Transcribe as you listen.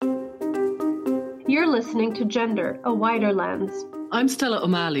You're listening to Gender, a Wider Lens. I'm Stella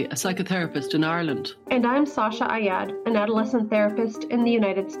O'Malley, a psychotherapist in Ireland. And I'm Sasha Ayad, an adolescent therapist in the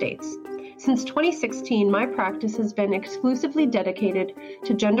United States. Since 2016, my practice has been exclusively dedicated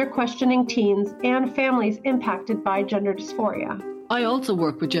to gender questioning teens and families impacted by gender dysphoria. I also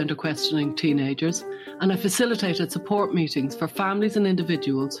work with gender questioning teenagers, and I facilitated support meetings for families and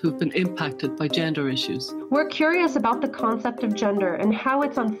individuals who've been impacted by gender issues. We're curious about the concept of gender and how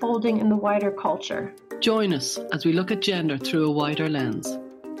it's unfolding in the wider culture. Join us as we look at gender through a wider lens.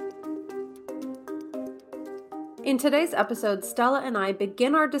 In today's episode, Stella and I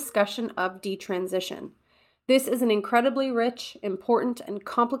begin our discussion of detransition. This is an incredibly rich, important, and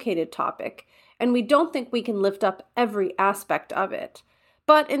complicated topic, and we don't think we can lift up every aspect of it.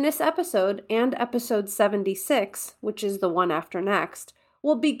 But in this episode, and episode 76, which is the one after next,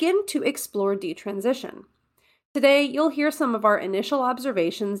 we'll begin to explore detransition. Today, you'll hear some of our initial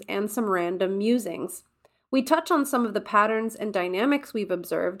observations and some random musings. We touch on some of the patterns and dynamics we've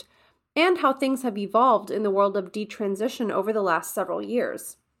observed, and how things have evolved in the world of detransition over the last several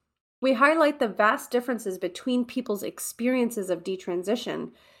years. We highlight the vast differences between people's experiences of detransition,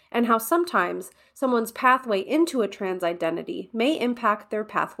 and how sometimes someone's pathway into a trans identity may impact their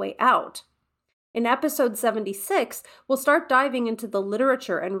pathway out. In episode 76, we'll start diving into the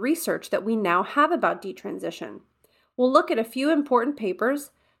literature and research that we now have about detransition. We'll look at a few important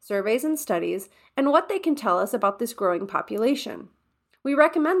papers, surveys, and studies, and what they can tell us about this growing population. We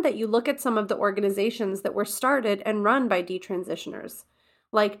recommend that you look at some of the organizations that were started and run by detransitioners,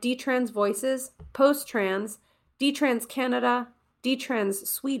 like Detrans Voices, Post Trans, Detrans Canada, Detrans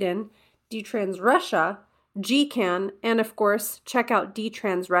Sweden, Detrans Russia, GCAN, and of course, check out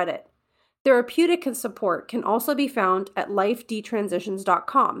Detrans Reddit. Therapeutic support can also be found at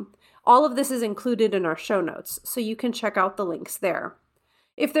lifedetransitions.com. All of this is included in our show notes, so you can check out the links there.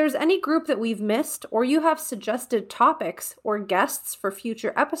 If there's any group that we've missed, or you have suggested topics or guests for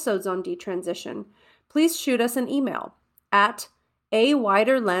future episodes on detransition, please shoot us an email at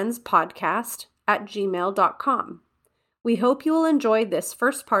awiderlenspodcast@gmail.com. We hope you will enjoy this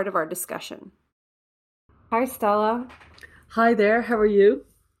first part of our discussion. Hi, Stella. Hi there, how are you?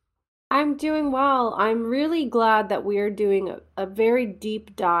 I'm doing well. I'm really glad that we are doing a very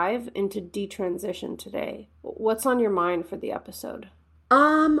deep dive into detransition today. What's on your mind for the episode?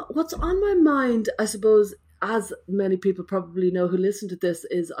 What's on my mind, I suppose, as many people probably know who listen to this,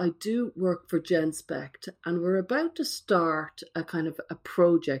 is I do work for GenSpect, and we're about to start a kind of a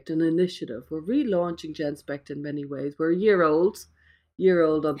project, an initiative. We're relaunching GenSpect in many ways. We're a year old on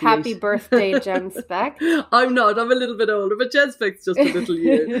the Happy birthday, GenSpect. I'm not, I'm a little bit older, but GenSpect's just a little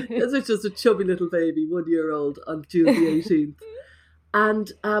year. It's just a chubby little baby, 1 year old on June the 18th.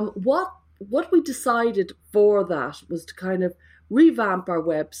 And what we decided for that was to kind of revamp our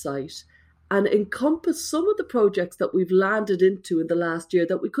website and encompass some of the projects that we've landed into in the last year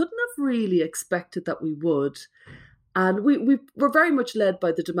that we couldn't have really expected that we would. And we're very much led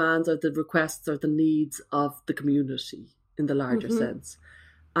by the demands or the requests or the needs of the community in the larger sense.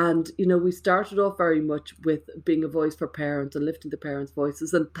 And, you know, we started off very much with being a voice for parents and lifting the parents'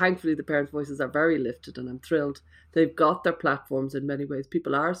 voices. And thankfully, the parents' voices are very lifted, and I'm thrilled. They've got their platforms in many ways.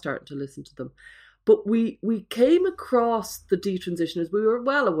 People are starting to listen to them. But we came across the detransitioners. We were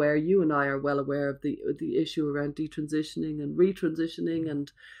well aware, you and I are well aware of the issue around detransitioning and retransitioning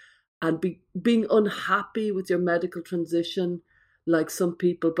and being unhappy with your medical transition, like some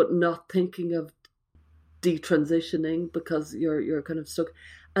people, but not thinking of detransitioning because you're kind of stuck.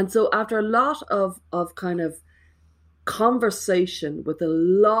 And so after a lot of kind of conversation with a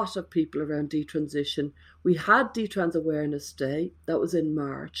lot of people around detransition, we had Detrans Awareness Day. That was in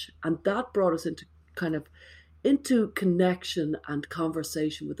March, and that brought us into connection and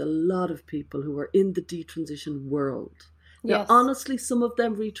conversation with a lot of people who are in the detransition world. Yes. Now, honestly, some of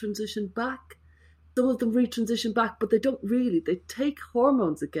them retransition back. Some of them retransition back, but they don't really. They take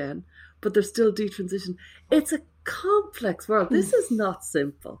hormones again, but they're still detransition. It's a complex world. This is not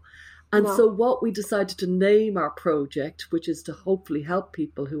simple. And so what we decided to name our project, which is to hopefully help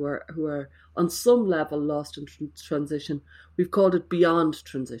people who are on some level lost in transition, we've called it Beyond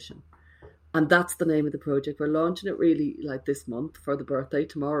Transition. And that's the name of the project. We're launching it really like this month for the birthday,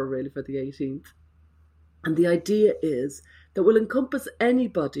 tomorrow really for the 18th. And the idea is that we'll encompass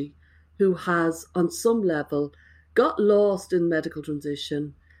anybody who has on some level got lost in medical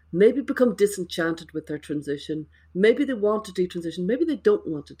transition, maybe become disenchanted with their transition. Maybe they want to detransition. Maybe they don't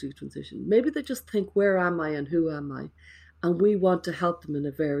want to detransition. Maybe they just think, where am I and who am I? And we want to help them in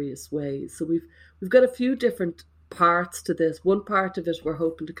a various ways. So we've got a few different parts to this. One part of it, we're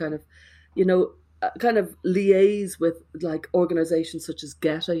hoping to kind of, kind of liaise with like organizations such as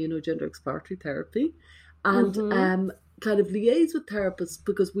GETA, Gender Exploratory Therapy, and kind of liaise with therapists,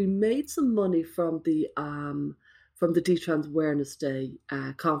 because we made some money from the Detrans Awareness Day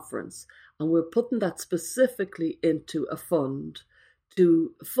conference, and we're putting that specifically into a fund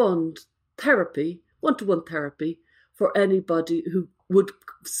to fund therapy, one-to-one therapy, for anybody who would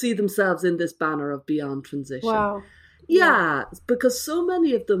see themselves in this banner of Beyond Transition. Wow. Yeah, because so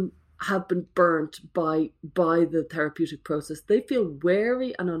many of them have been burnt by the therapeutic process. They feel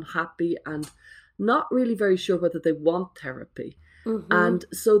wary and unhappy and not really very sure whether they want therapy. And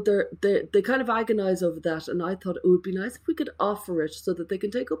so they kind of agonize over that. And I thought it would be nice if we could offer it so that they can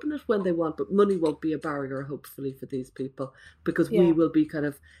take up on it when they want, but money won't be a barrier, hopefully, for these people, because we will be kind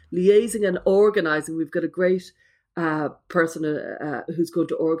of liaising and organizing. We've got a great person who's going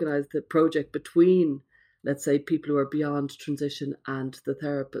to organize the project between, let's say, people who are beyond transition and the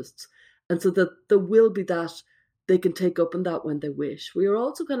therapists. And so that there will be that they can take up on that when they wish. We are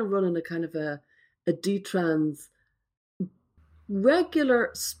also kind of running a kind of a detrans regular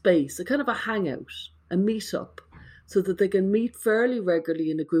space, a kind of a hangout, a meetup, so that they can meet fairly regularly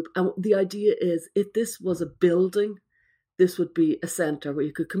in a group. And the idea is, if this was a building, this would be a centre where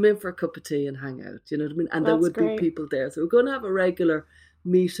you could come in for a cup of tea and hang out, you know what I mean? And there would be people there. So we're going to have a regular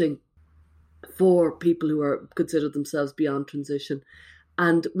meeting for people who are consider themselves beyond transition.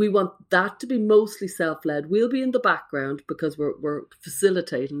 And we want that to be mostly self-led. We'll be in the background because we're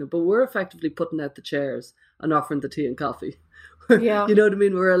facilitating it, but we're effectively putting out the chairs and offering the tea and coffee. Yeah. You know what I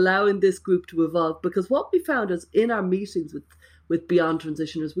mean? We're allowing this group to evolve, because what we found is in our meetings with beyond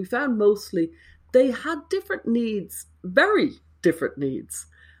transitioners, we found mostly they had different needs, very different needs.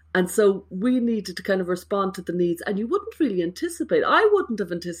 And so we needed to kind of respond to the needs. And you wouldn't really anticipate, I wouldn't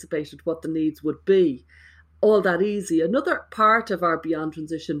have anticipated what the needs would be all that easy. Another part of our beyond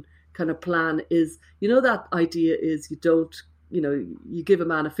transition kind of plan is, that idea is you give a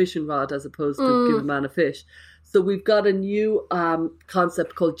man a fishing rod as opposed to give a man a fish. So we've got a new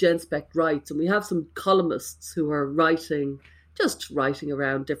concept called GenSpec Writes, and we have some columnists who are writing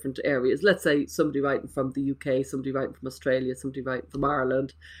around different areas. Let's say somebody writing from the UK, somebody writing from Australia, somebody writing from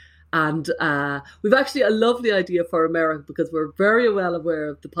Ireland. And we've actually a lovely idea for America, because we're very well aware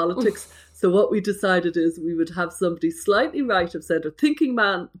of the politics. So what we decided is we would have somebody slightly right of centre, thinking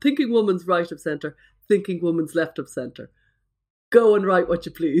woman's right of centre, thinking woman's left of centre. Go and write what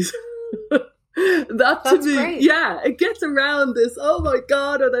you please. That's to me, great. Yeah, it gets around this, oh my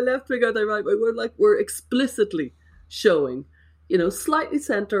God, are they left wing, are they right wing? We're explicitly showing, slightly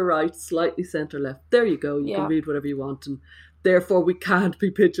centre right, slightly centre left. There you go, you can read whatever you want, and therefore we can't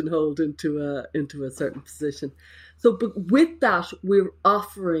be pigeonholed into a certain position. So, but with that, we're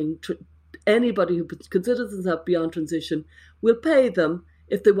offering to anybody who considers themselves beyond transition, we'll pay them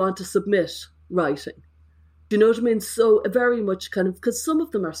if they want to submit writing. Do you know what I mean? So very much kind of, because some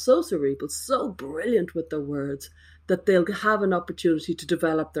of them are so cerebral, so brilliant with their words, that they'll have an opportunity to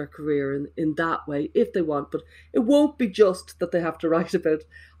develop their career in that way if they want. But it won't be just that they have to write about,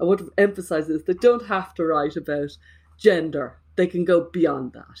 I want to emphasize this, they don't have to write about gender. They can go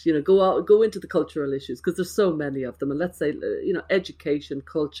beyond that, go into the cultural issues, because there's so many of them. And let's say, education,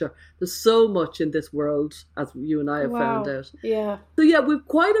 culture, there's so much in this world, as you and I have found out. Yeah. So yeah, we've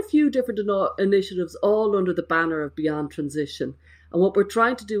quite a few different initiatives all under the banner of Beyond Transition. And what we're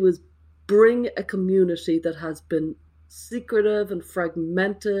trying to do is bring a community that has been secretive and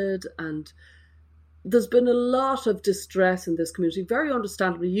fragmented, and there's been a lot of distress in this community, very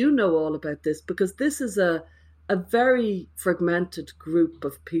understandably. You know all about this, because this is a very fragmented group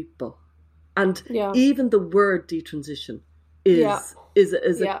of people, and even the word detransition is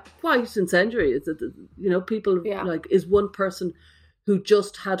quite incendiary. Is it, people like, is one person who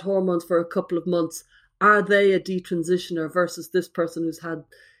just had hormones for a couple of months, are they a detransitioner versus this person who's had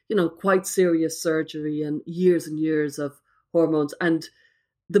quite serious surgery and years of hormones, and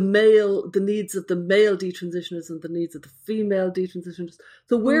the needs of the male detransitioners and the needs of the female detransitioners.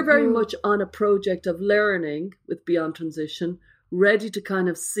 So we're very much on a project of learning with Beyond Transition, ready to kind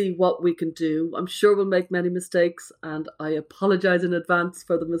of see what we can do. I'm sure we'll make many mistakes, and I apologize in advance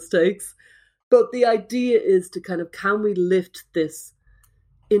for the mistakes. But the idea is to kind of, can we lift this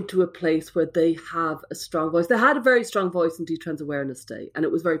into a place where they have a strong voice? They had a very strong voice in Detrans Awareness Day, and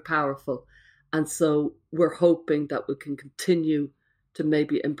it was very powerful. And so we're hoping that we can continue to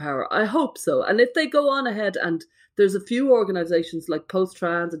maybe empower. I hope so. And if they go on ahead, and there's a few organizations like Post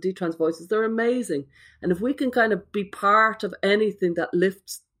Trans and Detrans Voices, they're amazing. And if we can kind of be part of anything that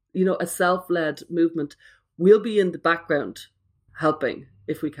lifts, a self-led movement, we'll be in the background helping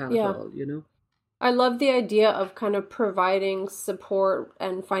if we can at all, I love the idea of kind of providing support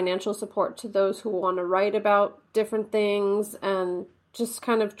and financial support to those who want to write about different things and just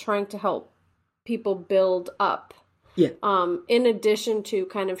kind of trying to help people build up. Yeah. In addition to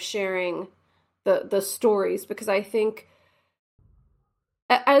kind of sharing the stories, because I think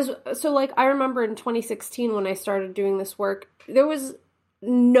I remember in 2016 when I started doing this work,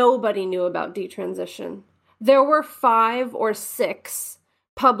 nobody knew about detransition. There were 5 or 6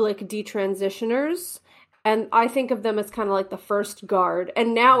 public detransitioners, and I think of them as kind of like the first guard.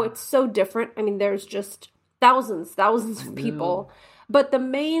 And now it's so different. I mean, there's just thousands of people. But the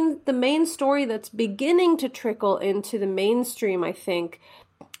main story that's beginning to trickle into the mainstream, I think,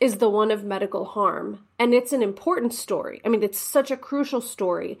 is the one of medical harm. And it's an important story. I mean, it's such a crucial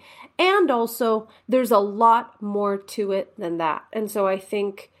story. And also, there's a lot more to it than that. And so I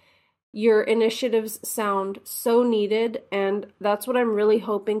think your initiatives sound so needed, and that's what I'm really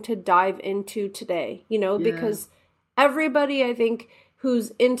hoping to dive into today, because everybody, I think,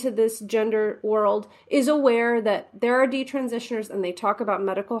 who's into this gender world is aware that there are detransitioners and they talk about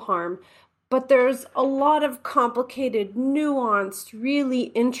medical harm, but there's a lot of complicated, nuanced, really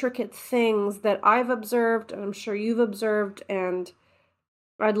intricate things that I've observed, and I'm sure you've observed, and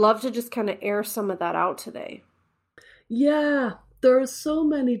I'd love to just kind of air some of that out today. Yeah, there are so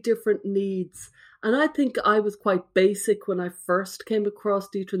many different needs. And I think I was quite basic when I first came across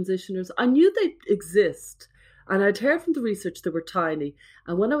detransitioners. I knew they'd exist. And I'd heard from the research they were tiny.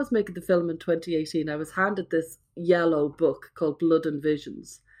 And when I was making the film in 2018, I was handed this yellow book called Blood and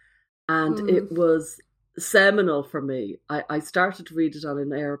Visions. And it was seminal for me. I started to read it on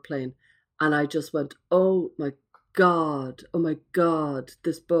an airplane and I just went, oh my God,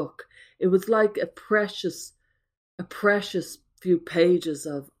 this book. It was like a precious few pages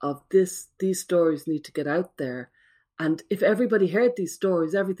of these stories need to get out there. And if everybody heard these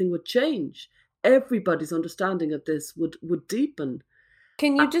stories, everything would change. Everybody's understanding of this would deepen.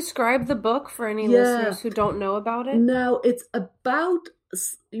 Can you describe the book for any listeners who don't know about it? Now, it's about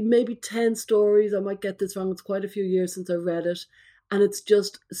maybe 10 stories. I might get this wrong. It's quite a few years since I read it. And it's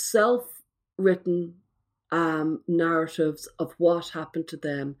just self-written narratives of what happened to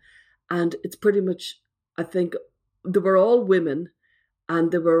them. And it's pretty much, I think, they were all women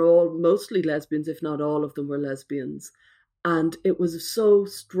and they were all mostly lesbians, if not all of them were lesbians. And it was so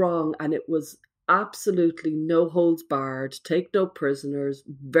strong and it was absolutely no holds barred, take no prisoners,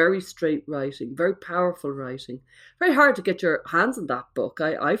 very straight writing, very powerful writing. Very hard to get your hands on that book.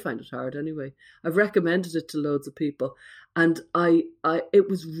 I find it hard anyway. I've recommended it to loads of people. And it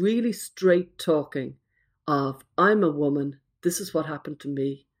was really straight talking of, I'm a woman, this is what happened to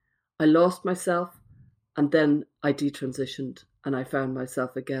me. I lost myself and then I detransitioned and I found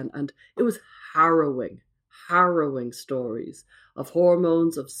myself again. And it was harrowing stories of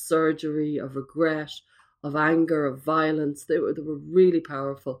hormones, of surgery, of regret, of anger, of violence. They were really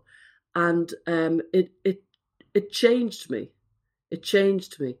powerful. And it changed me. It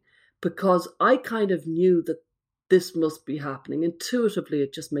changed me because I kind of knew that this must be happening. Intuitively,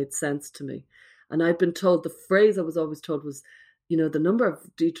 it just made sense to me. And I'd been told, the phrase I was always told was, the number of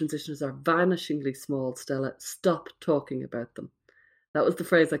detransitioners are vanishingly small, Stella. Stop talking about them. That was the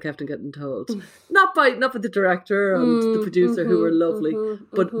phrase I kept on getting told. Not by the director and the producer who were lovely,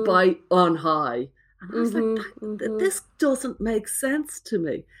 but by on high. And I was like, this doesn't make sense to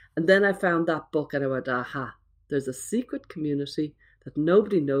me. And then I found that book and I went, aha, there's a secret community that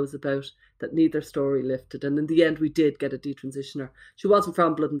nobody knows about that need their story lifted. And in the end, we did get a detransitioner. She wasn't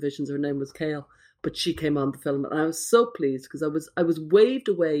from Blood and Visions. Her name was Kale, but she came on the film. And I was so pleased because I was waved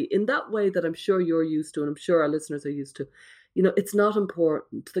away in that way that I'm sure you're used to and I'm sure our listeners are used to. It's not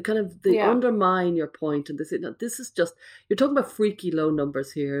important. They undermine your point and they say, no, this is just, you're talking about freaky low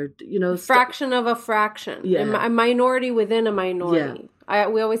numbers here. Fraction of a fraction. Yeah. A minority within a minority. Yeah.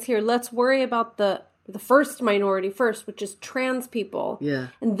 We always hear, let's worry about the first minority first, which is trans people. Yeah.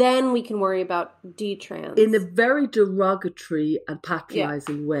 And then we can worry about detrans. In a very derogatory and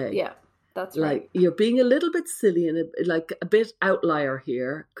patronizing way. Yeah. That's right. Like, you're being a little bit silly and a bit outlier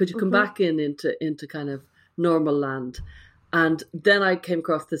here. Could you come back into kind of normal land? And then I came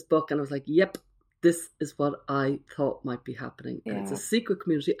across this book and I was like, yep, this is what I thought might be happening. Yeah. And it's a secret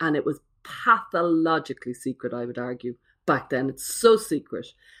community and it was pathologically secret, I would argue, back then. It's so secret.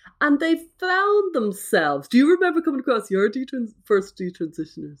 And they found themselves. Do you remember coming across your first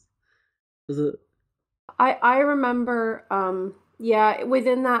detransitioners? Was it? I remember,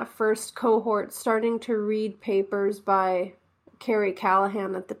 within that first cohort, starting to read papers by Carrie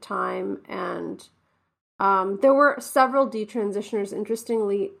Callahan at the time, and there were several detransitioners.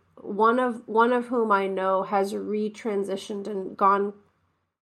 Interestingly, one of whom I know has retransitioned and gone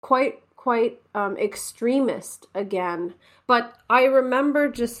quite extremist again. But I remember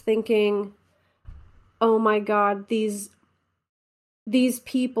just thinking, oh my God, these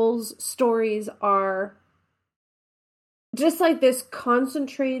people's stories are just like this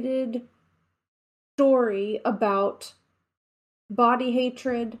concentrated story about body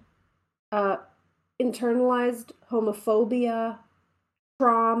hatred, internalized homophobia,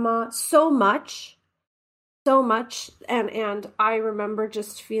 trauma, so much. And I remember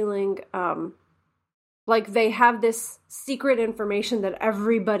just feeling like they have this secret information that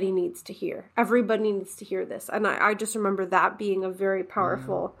everybody needs to hear. Everybody needs to hear this. And I just remember that being a very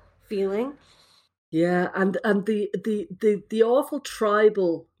powerful feeling. Yeah, and the awful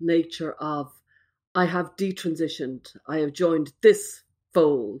tribal nature of, I have detransitioned, I have joined this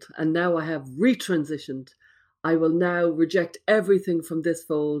fold, and now I have retransitioned. I will now reject everything from this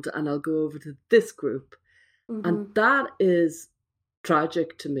fold and I'll go over to this group. Mm-hmm. And that is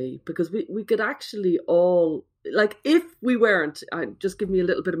tragic to me, because we could actually all, like, if we weren't, just give me a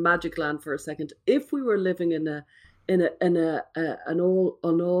little bit of magic land for a second, if we were living in an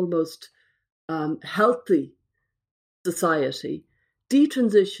almost healthy society,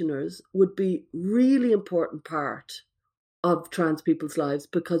 detransitioners would be really important part of trans people's lives,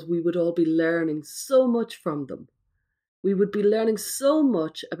 because we would all be learning so much from them. We would be learning so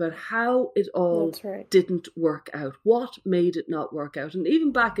much about how it all didn't work out, what made it not work out. And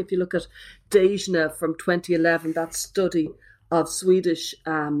even back, if you look at Dejna from 2011, that study of Swedish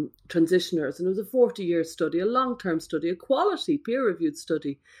transitioners, and it was a 40-year study, a long-term study, a quality peer-reviewed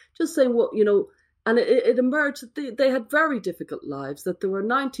study, just saying what, and it emerged that they had very difficult lives, that they were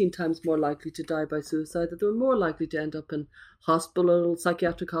 19 times more likely to die by suicide, that they were more likely to end up in hospital,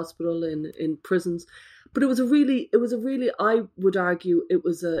 psychiatric hospital, in prisons. But it was a really, I would argue, it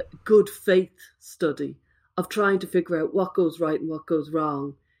was a good faith study of trying to figure out what goes right and what goes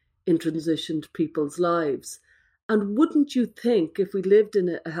wrong in transitioned people's lives. And wouldn't you think, if we lived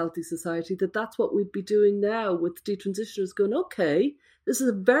in a healthy society, that that's what we'd be doing now, with detransitioners going, okay, this is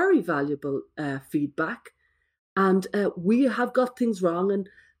a very valuable feedback, and we have got things wrong, and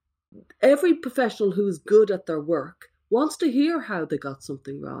every professional who's good at their work wants to hear how they got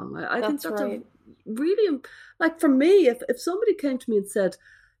something wrong. I think that's right. Really, like, for me, if somebody came to me and said,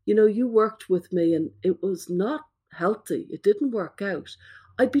 you worked with me and it was not healthy, it didn't work out,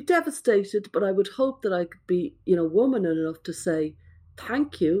 I'd be devastated, but I would hope that I could be, woman enough to say,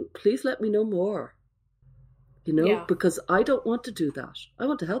 thank you, please let me know more. Because I don't want to do that. I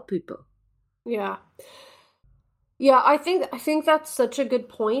want to help people. Yeah. Yeah, I think that's such a good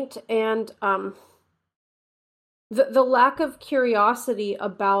point. And the lack of curiosity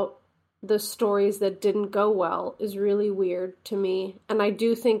about the stories that didn't go well is really weird to me. And I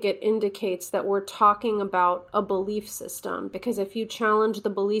do think it indicates that we're talking about a belief system, because if you challenge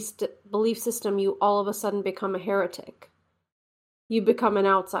the belief system, you all of a sudden become a heretic. You become an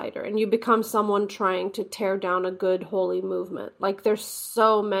outsider, and you become someone trying to tear down a good, holy movement. Like, there's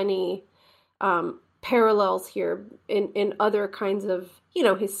so many parallels here in other kinds of,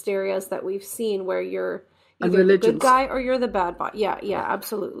 hysterias that we've seen, where you're either the good guy or you're the bad boy. Yeah,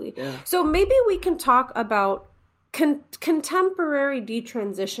 absolutely. Yeah. So maybe we can talk about contemporary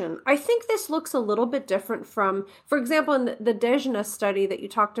detransition. I think this looks a little bit different from, for example, in the Dejna study that you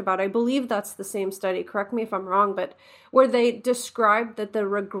talked about, I believe that's the same study, correct me if I'm wrong, but where they described that the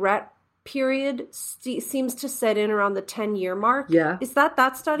regret period seems to set in around the 10-year mark. Yeah. Is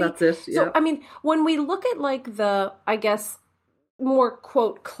that study? That's it, yeah. So, I mean, when we look at like the, I guess, more,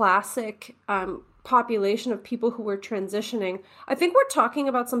 quote, classic population of people who were transitioning, I think we're talking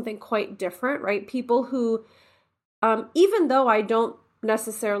about something quite different, right? People who, even though I don't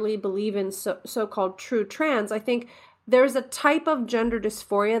necessarily believe in so-called true trans, I think there's a type of gender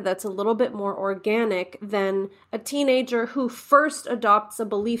dysphoria that's a little bit more organic than a teenager who first adopts a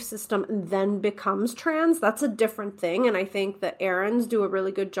belief system and then becomes trans. That's a different thing. And I think that Aarons do a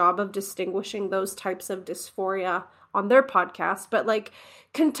really good job of distinguishing those types of dysphoria on their podcast. But like,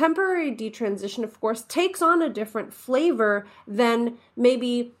 contemporary detransition, of course, takes on a different flavor than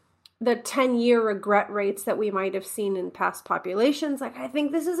maybe the 10-year regret rates that we might have seen in past populations. Like, I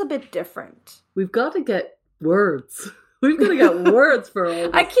think this is a bit different. We've got to get words. We've got to get words for all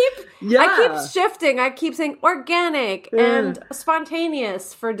this. I keep shifting. I keep saying organic and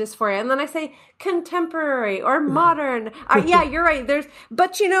spontaneous for dysphoria. And then I say contemporary or modern. Yeah, you're right.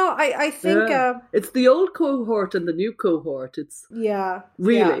 But I think... it's the old cohort and the new cohort. It's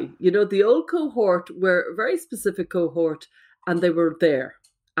really, the old cohort were a very specific cohort, and they were there.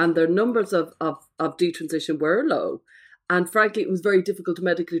 And their numbers of detransition were low. And frankly, it was very difficult to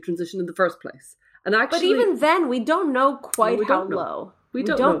medically transition in the first place. And actually, but even then, we don't know quite how low. We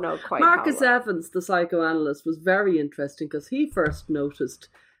don't don't know quite Marcus how well. Evans, the psychoanalyst, was very interesting because he first noticed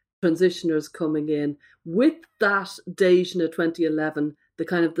transitioners coming in with that Dejna 2011, the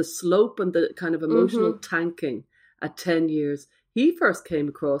kind of the slope and the kind of emotional tanking at 10 years. He first came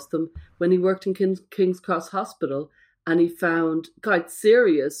across them when he worked in King's Cross Hospital, and he found quite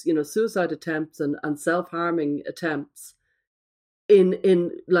serious, suicide attempts and self-harming attempts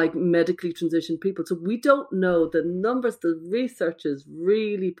in like medically transitioned people. So we don't know the numbers. The research is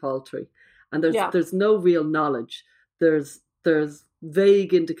really paltry, and there's no real knowledge. There's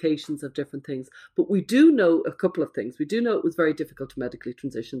vague indications of different things, but we do know a couple of things. We do know it was very difficult to medically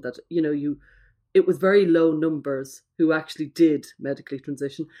transition, that it was very low numbers who actually did medically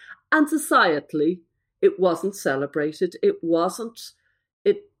transition, and societally it wasn't celebrated.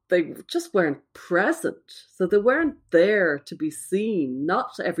 They just weren't present, so they weren't there to be seen.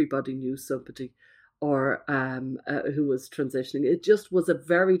 Not everybody knew somebody or who was transitioning. It just was a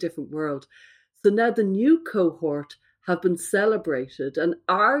very different world. So now the new cohort have been celebrated, and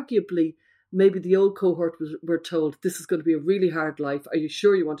arguably maybe the old cohort were told, this is going to be a really hard life. Are you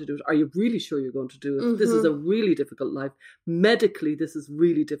sure you want to do it? Are you really sure you're going to do it? This is a really difficult life. Medically, this is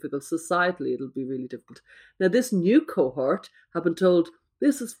really difficult. Societally, it'll be really difficult. Now, this new cohort have been told,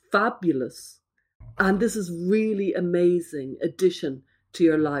 this is fabulous, and this is really amazing addition to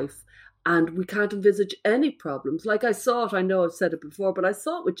your life, and we can't envisage any problems. Like I saw it, I know I've said it before, but I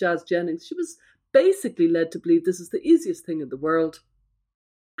saw it with Jazz Jennings. She was basically led to believe this is the easiest thing in the world,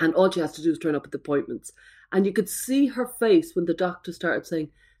 and all she has to do is turn up at the appointments. And you could see her face when the doctor started saying,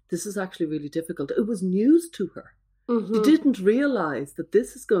 this is actually really difficult. It was news to her. She didn't realise that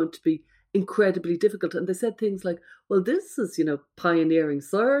this is going to be incredibly difficult. And they said things like, well, this is, pioneering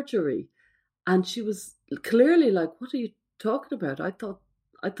surgery. And she was clearly like, what are you talking about? I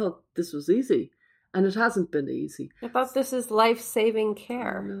thought this was easy. And it hasn't been easy. I thought this is life-saving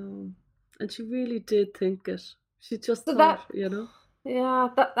care. No. And she really did think it. She just thought, Yeah,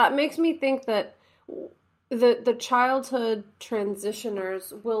 that makes me think that the childhood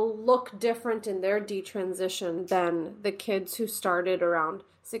transitioners will look different in their detransition than the kids who started around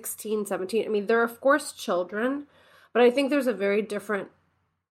 16, 17. I mean, they're of course children, but I think there's a very different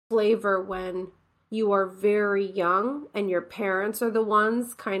flavor when you are very young and your parents are the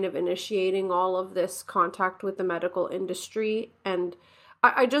ones kind of initiating all of this contact with the medical industry. And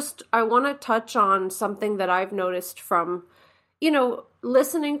I want to touch on something that I've noticed from,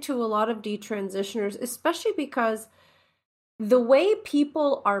 listening to a lot of detransitioners, especially because the way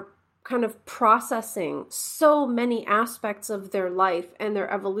people are kind of processing so many aspects of their life and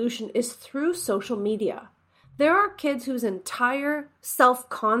their evolution is through social media. There are kids whose entire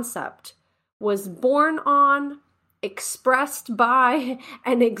self-concept was born on, expressed by,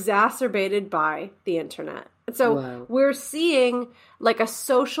 and exacerbated by the internet. So We're seeing like a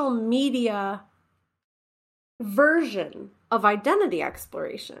social media version of identity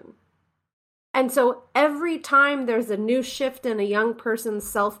exploration. And so every time there's a new shift in a young person's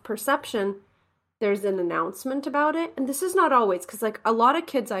self-perception, there's an announcement about it. And this is not always, because like a lot of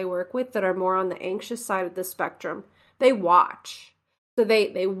kids I work with that are more on the anxious side of the spectrum, they watch. So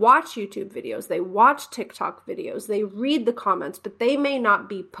they watch YouTube videos, they watch TikTok videos, they read the comments, but they may not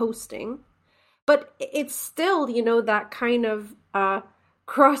be posting. But it's still, that kind of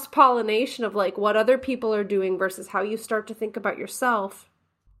cross-pollination of like what other people are doing versus how you start to think about yourself.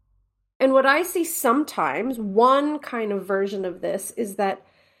 And what I see sometimes, one kind of version of this is that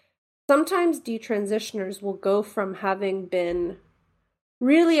sometimes detransitioners will go from having been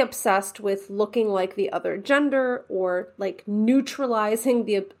really obsessed with looking like the other gender or like neutralizing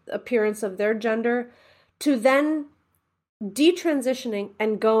the appearance of their gender to then detransitioning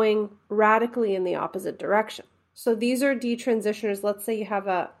and going radically in the opposite direction. So these are detransitioners. Let's say you have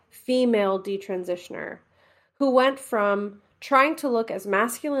a female detransitioner who went from trying to look as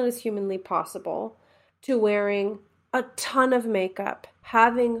masculine as humanly possible to wearing a ton of makeup,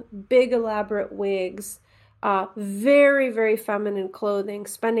 having big elaborate wigs, very, very feminine clothing,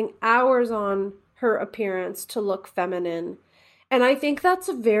 spending hours on her appearance to look feminine. And I think that's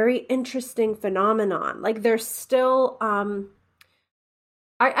a very interesting phenomenon. Like there's still,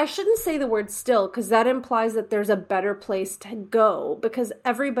 I shouldn't say the word still, because that implies that there's a better place to go, because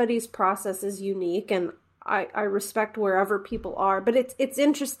everybody's process is unique and I respect wherever people are. But it's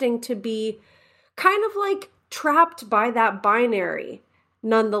interesting to be kind of like trapped by that binary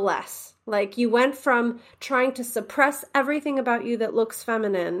nonetheless. Like you went from trying to suppress everything about you that looks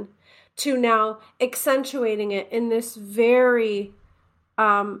feminine to now accentuating it in this very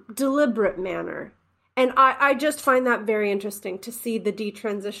deliberate manner. And I just find that very interesting to see the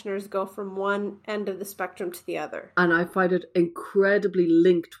detransitioners go from one end of the spectrum to the other. And I find it incredibly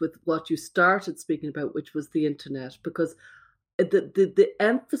linked with what you started speaking about, which was the internet, because the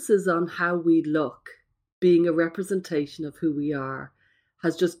emphasis on how we look being a representation of who we are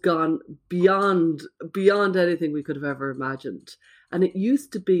has just gone beyond anything we could have ever imagined. And it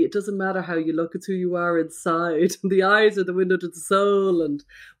used to be, it doesn't matter how you look, it's who you are inside. The eyes are the window to the soul. And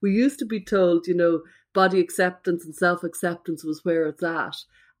we used to be told, body acceptance and self-acceptance was where it's at.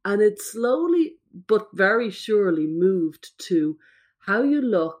 And it slowly but very surely moved to how you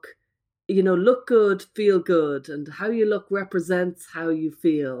look, look good, feel good, and how you look represents how you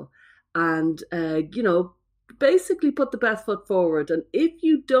feel. And, basically put the best foot forward. And if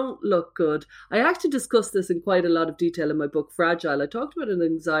you don't look good, I actually discussed this in quite a lot of detail in my book, Fragile. I talked about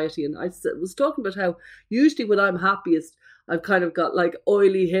anxiety, and I was talking about how usually when I'm happiest, I've kind of got like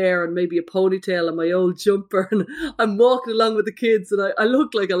oily hair and maybe a ponytail and my old jumper, and I'm walking along with the kids, and I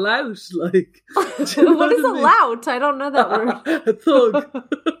look like a lout. Like, what is a lout? I don't know that word. A thug.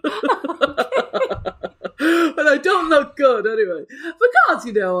 But I don't look good anyway, because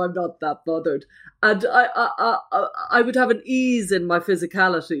I'm not that bothered, and I would have an ease in my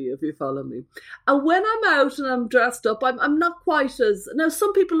physicality, if you follow me. And when I'm out and I'm dressed up, I'm not quite as, now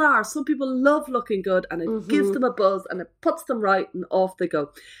some people love looking good, and it gives them a buzz and it puts them right, and off they go.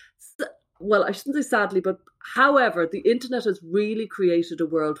 Well, I shouldn't say sadly, but however, the internet has really created a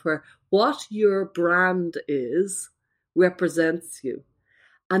world where what your brand is represents you.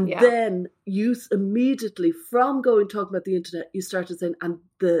 And then you immediately, from talking about the internet, you started saying, and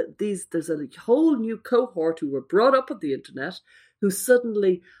there's a whole new cohort who were brought up on the internet, who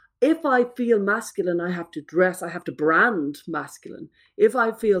suddenly, if I feel masculine, I have to brand masculine. If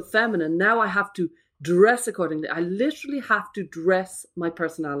I feel feminine, now I have to dress accordingly. I literally have to dress my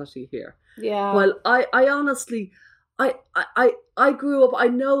personality here. Yeah. Well, I honestly, I grew up, I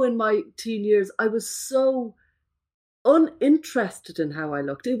know in my teen years, I was so uninterested in how I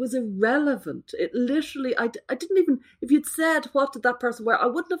looked. It was irrelevant. It literally, I didn't even, if you'd said, what did that person wear, I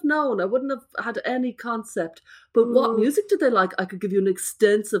wouldn't have known. I wouldn't have had any concept. But what music did they like? I could give you an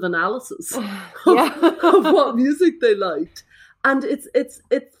extensive analysis of what music they liked. And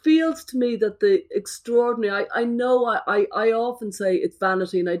it feels to me that the extraordinary, I know I often say it's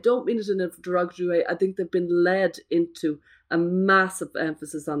vanity, and I don't mean it in a derogatory way. I think they've been led into a massive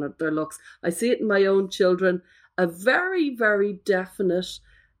emphasis on their looks. I see it in my own children. A very, very definite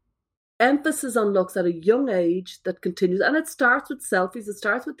emphasis on looks at a young age that continues. And it starts with selfies. It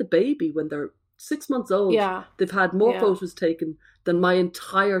starts with the baby when they're 6 months old. Yeah. They've had more photos taken than my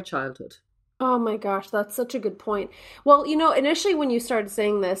entire childhood. Oh my gosh, that's such a good point. Well, initially when you started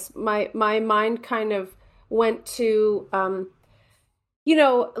saying this, my mind kind of went to,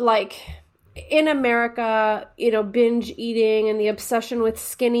 like in America, binge eating and the obsession with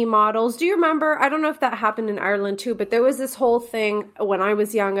skinny models. Do you remember? I don't know if that happened in Ireland too, but there was this whole thing when I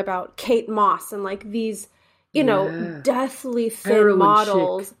was young about Kate Moss and like these, deathly thin Heroin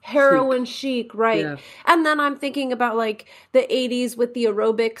models, heroin chic, right? Yeah. And then I'm thinking about like the 80s with the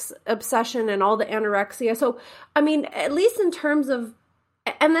aerobics obsession and all the anorexia. So, I mean, at least in terms of,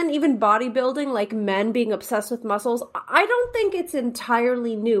 and then even bodybuilding, like men being obsessed with muscles, I don't think it's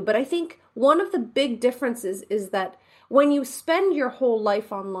entirely new, but I think one of the big differences is that when you spend your whole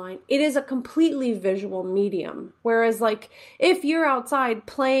life online, it is a completely visual medium. Whereas like if you're outside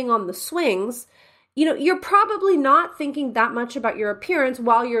playing on the swings, you're probably not thinking that much about your appearance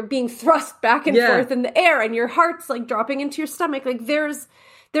while you're being thrust back and forth in the air and your heart's like dropping into your stomach. Like there's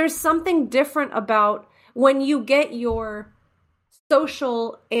something different about when you get your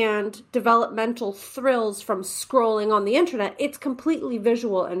social and developmental thrills from scrolling on the internet. It's completely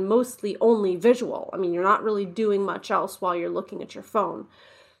visual and mostly only visual. I mean, you're not really doing much else while you're looking at your phone.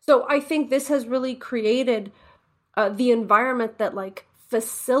 So I think this has really created the environment that like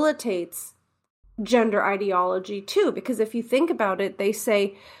facilitates gender ideology too, because if you think about it, they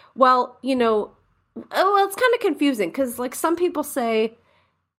say, well, it's kind of confusing because like some people say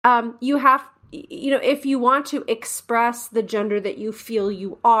you have, if you want to express the gender that you feel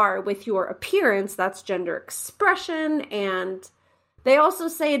you are with your appearance, that's gender expression. And they also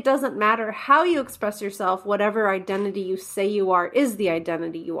say it doesn't matter how you express yourself, whatever identity you say you are is the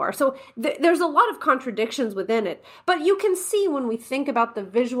identity you are. So there's a lot of contradictions within it. But you can see when we think about the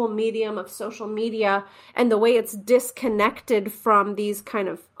visual medium of social media and the way it's disconnected from these kind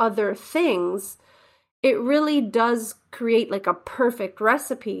of other things, it really does create like a perfect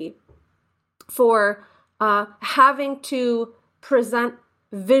recipe for having to present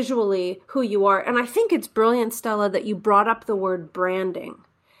visually who you are. And I think it's brilliant, Stella, that you brought up the word branding,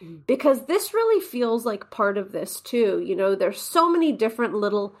 because this really feels like part of this too. You know, there's so many different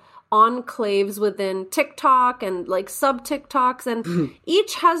little enclaves within TikTok and like sub TikToks, and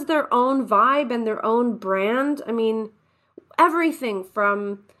each has their own vibe and their own brand. I mean, everything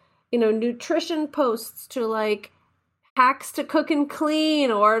from, you know, nutrition posts to like hacks to cook and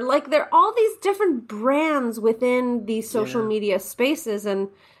clean, or like there are all these different brands within these social media spaces. And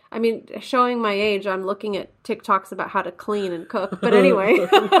I mean, showing my age, I'm looking at TikToks about how to clean and cook. But anyway,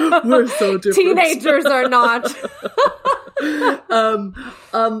 we're so different. Teenagers are not.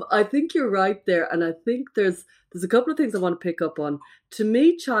 I think you're right there, and I think there's a couple of things I want to pick up on. To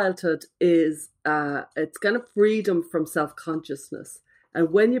me, childhood is it's kind of freedom from self-consciousness.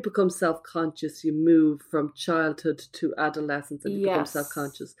 And when you become self-conscious, you move from childhood to adolescence and you become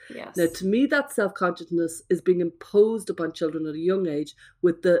self-conscious. Yes. Now, to me, that self-consciousness is being imposed upon children at a young age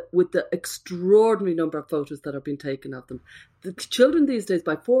with the extraordinary number of photos that are being taken of them. The children these days,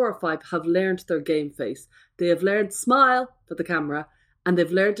 by 4 or 5, have learned their game face. They have learned smile for the camera, and they've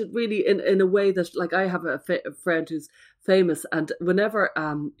learned it really in a way that, like, I have a friend who's famous, and whenever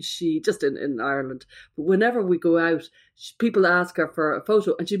she, just in Ireland, but whenever we go out, people ask her for a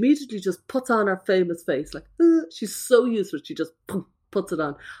photo and she immediately just puts on her famous face, like, she's so used to it, she just puts it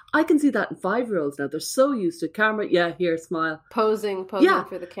on. I can see that in 5-year-olds now. They're so used to camera, here, smile, posing for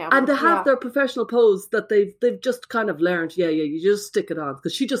the camera, and they have their professional pose that they've just kind of learned. You just stick it on,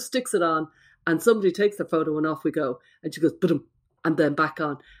 because she just sticks it on and somebody takes their photo and off we go, and she goes boom, and then back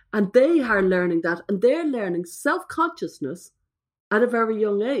on. And they are learning that, and they're learning self-consciousness at a very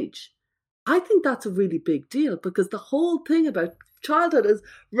young age. I think that's a really big deal, because the whole thing about childhood is,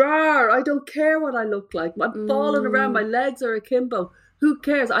 rawr, I don't care what I look like. I'm falling around, my legs are akimbo. Who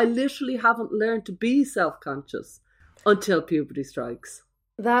cares? I literally haven't learned to be self-conscious until puberty strikes.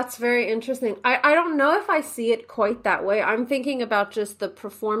 That's very interesting. I don't know if I see it quite that way. I'm thinking about just the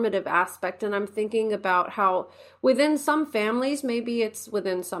performative aspect, and I'm thinking about how within some families, maybe it's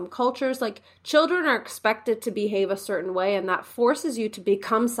within some cultures, like children are expected to behave a certain way, and that forces you to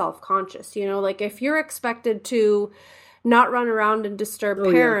become self-conscious. You know, like if you're expected to not run around and disturb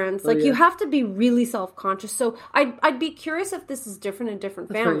parents, you have to be really self-conscious. So I'd be curious if this is different in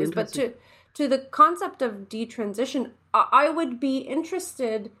different families, but to the concept of detransition, I would be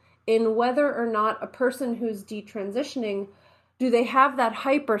interested in whether or not a person who's detransitioning, do they have that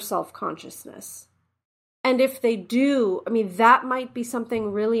hyper self-consciousness? And if they do, I mean, that might be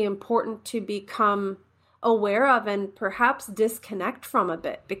something really important to become aware of and perhaps disconnect from a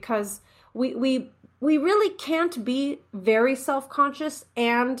bit, because we really can't be very self-conscious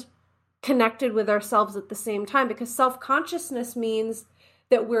and connected with ourselves at the same time, because self-consciousness means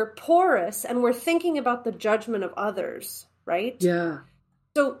that we're porous and we're thinking about the judgment of others, right? Yeah.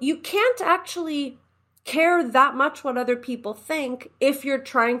 So you can't actually care that much what other people think if you're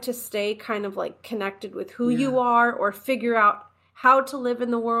trying to stay kind of like connected with who you are, or figure out how to live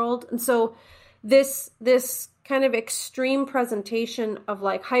in the world. And so this kind of extreme presentation of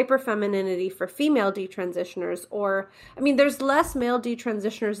like hyperfemininity for female detransitioners, or, I mean, there's less male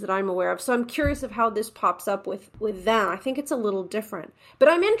detransitioners that I'm aware of. So I'm curious of how this pops up with them. I think it's a little different, but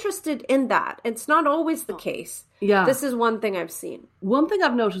I'm interested in that. It's not always the case. Yeah. This is one thing I've seen. One thing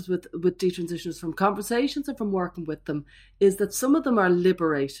I've noticed with detransitioners from conversations and from working with them is that some of them are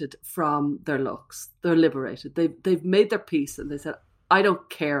liberated from their looks. They're liberated. They've made their peace, and they said, I don't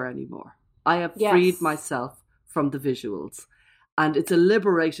care anymore. I have freed myself from the visuals, and it's a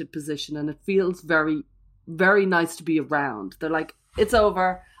liberated position, and it feels very, very nice to be around. They're like, it's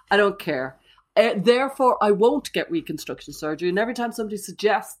over, I don't care, therefore I won't get reconstruction surgery. And every time somebody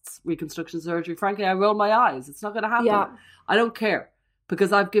suggests reconstruction surgery, frankly, I roll my eyes. It's not going to happen. I don't care,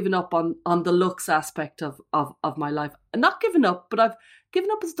 because I've given up on the looks aspect of my life. And not given up, but I've given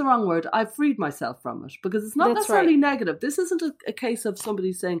up is the wrong word. I've freed myself from it, because it's not necessarily negative. This isn't a case of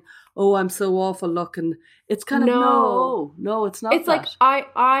somebody saying, oh, I'm so awful looking. It's kind of, no, it's not. It's that. Like,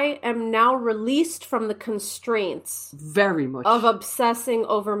 I am now released from the constraints very much of obsessing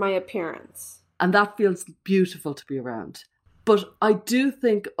over my appearance. And that feels beautiful to be around. But I do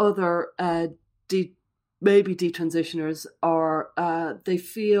think other maybe detransitioners are, they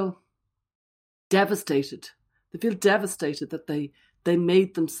feel devastated. They feel devastated that they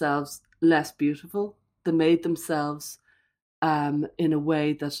made themselves less beautiful. They made themselves in a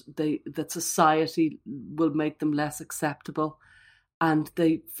way that society will make them less acceptable, and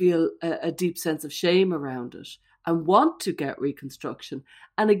they feel a deep sense of shame around it and want to get reconstruction.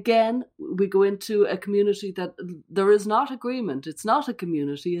 And again, we go into a community that there is not agreement. It's not a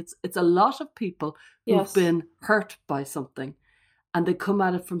community. It's a lot of people who've been hurt by something, and they come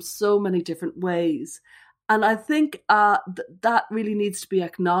at it from so many different ways. And I think that really needs to be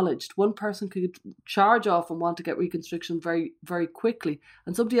acknowledged. One person could charge off and want to get reconstruction very, very quickly.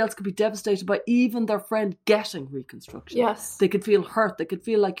 And somebody else could be devastated by even their friend getting reconstruction. Yes. They could feel hurt. They could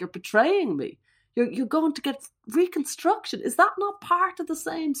feel like you're betraying me. You're going to get reconstruction. Is that not part of the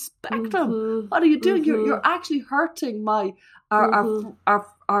same spectrum? Mm-hmm. What are you doing? Mm-hmm. You're actually hurting our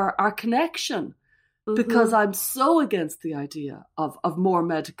connection. Because I'm so against the idea of more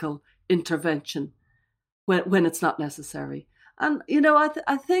medical intervention when it's not necessary. And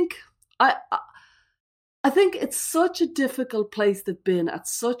I think it's such a difficult place to be in at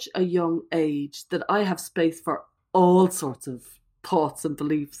such a young age that I have space for all sorts of thoughts and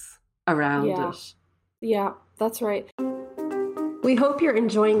beliefs around it. Yeah, that's right. We hope you're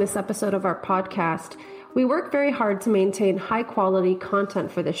enjoying this episode of our podcast. We work very hard to maintain high quality content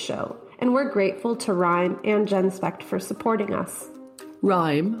for this show, and we're grateful to Rhyme and GenSpect for supporting us.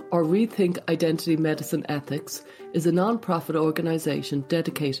 Rhyme, or Rethink Identity Medicine Ethics, is a non-profit organisation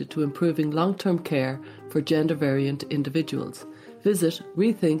dedicated to improving long-term care for gender-variant individuals. Visit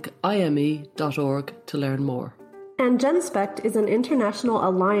rethinkime.org to learn more. And GenSpect is an international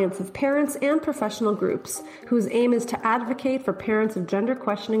alliance of parents and professional groups whose aim is to advocate for parents of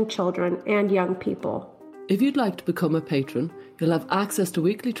gender-questioning children and young people. If you'd like to become a patron, you'll have access to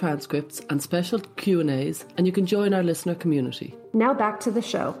weekly transcripts and special Q&As, and you can join our listener community. Now back to the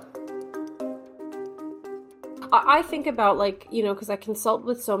show. I think about, because I consult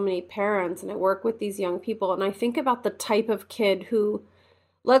with so many parents and I work with these young people, and I think about the type of kid who,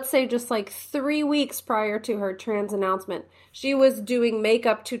 let's say just 3 weeks prior to her trans announcement, she was doing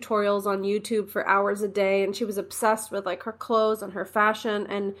makeup tutorials on YouTube for hours a day, and she was obsessed with her clothes and her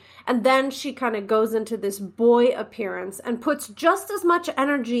fashion, and then she kind of goes into this boy appearance and puts just as much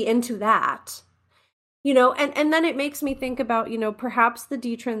energy into that, and then it makes me think about, perhaps the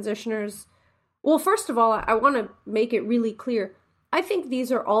detransitioners. Well, first of all, I want to make it really clear. I think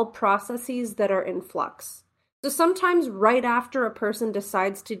these are all processes that are in flux. So sometimes right after a person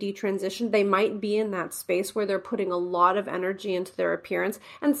decides to detransition, they might be in that space where they're putting a lot of energy into their appearance.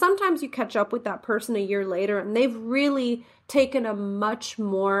 And sometimes you catch up with that person a year later and they've really taken a much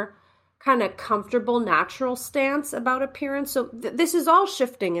more kind of comfortable, natural stance about appearance. So this is all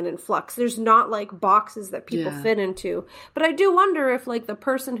shifting and in flux. There's not boxes that people fit into. But I do wonder if the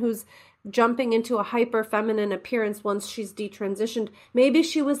person who's jumping into a hyper feminine appearance once she's detransitioned, maybe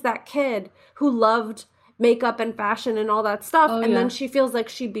she was that kid who loved makeup and fashion and all that stuff. Then she feels like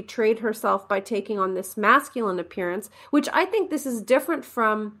she betrayed herself by taking on this masculine appearance, which I think this is different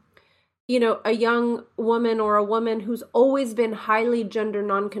from, a young woman or a woman who's always been highly gender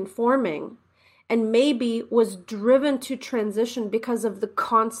nonconforming and maybe was driven to transition because of the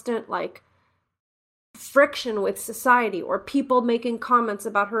constant friction with society or people making comments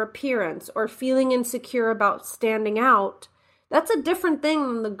about her appearance or feeling insecure about standing out. That's a different thing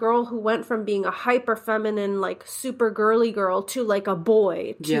than the girl who went from being a hyper feminine, super girly girl to a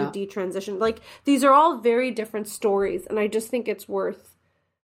boy to detransition. These are all very different stories. And I just think it's worth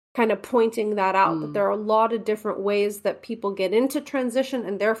kind of pointing that out. That there are a lot of different ways that people get into transition.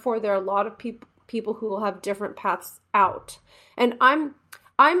 And therefore there are a lot of people who will have different paths out. And I'm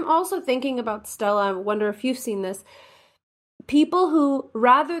also thinking about, Stella, I wonder if you've seen this, people who,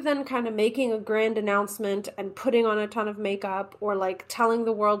 rather than kind of making a grand announcement and putting on a ton of makeup or telling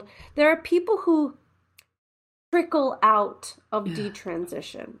the world, there are people who trickle out of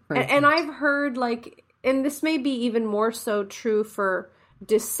detransition. And I've heard and this may be even more so true for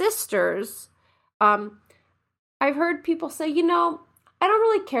desisters, I've heard people say, I don't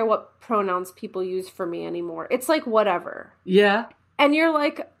really care what pronouns people use for me anymore. It's whatever. Yeah. And you're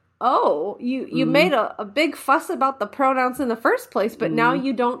oh, you made a big fuss about the pronouns in the first place, but now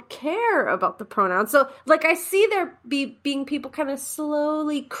you don't care about the pronouns. So, I see there being people kind of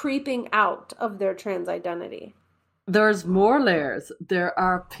slowly creeping out of their trans identity. There's more layers. There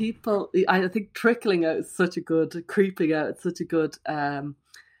are people, I think trickling out is such a good, creeping out, it's such a good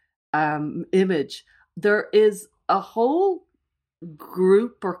image. There is a whole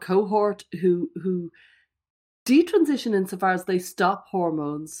group or cohort who detransition insofar as they stop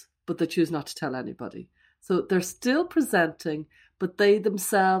hormones, but they choose not to tell anybody. So they're still presenting, but they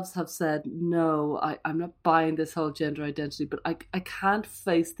themselves have said, no, I'm not buying this whole gender identity, but I can't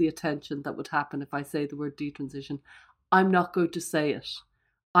face the attention that would happen if I say the word detransition. I'm not going to say it.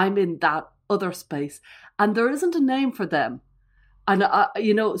 I'm in that other space. And there isn't a name for them. And,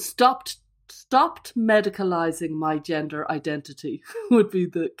 stopped medicalizing my gender identity would be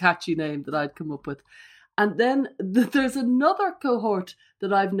the catchy name that I'd come up with. And then there's another cohort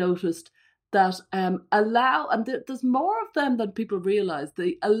that I've noticed that allow, and there's more of them than people realize,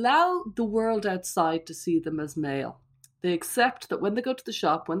 they allow the world outside to see them as male. They accept that when they go to the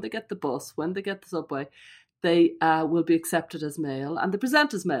shop, when they get the bus, when they get the subway, they will be accepted as male, and they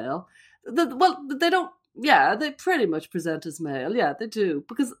present as male. They don't, they pretty much present as male. Yeah, they do.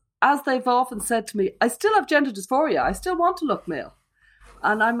 Because as they've often said to me, I still have gender dysphoria. I still want to look male.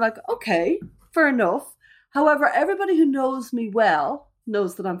 And I'm like, okay, fair enough. However, everybody who knows me well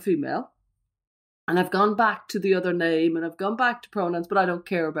knows that I'm female. And I've gone back to the other name and I've gone back to pronouns, but I don't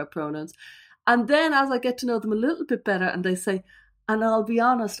care about pronouns. And then as I get to know them a little bit better and they say, and I'll be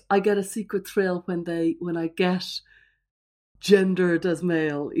honest, I get a secret thrill when I get gendered as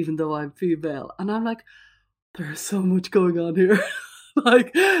male, even though I'm female. And I'm like, there's so much going on here.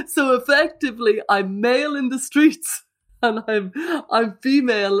 So effectively, I'm male in the streets and I'm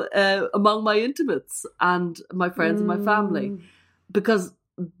female among my intimates and my friends and my family. Because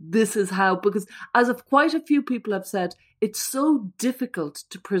this is how, because as of quite a few people have said, it's so difficult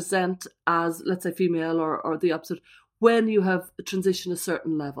to present as, let's say, female or the opposite when you have transitioned a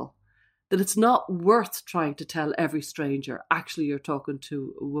certain level, that it's not worth trying to tell every stranger, actually you're talking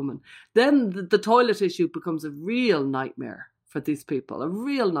to a woman. Then the toilet issue becomes a real nightmare for these people, a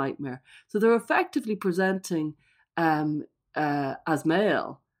real nightmare. So they're effectively presenting as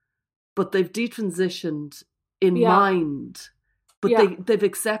male, but they've detransitioned in mind. But they've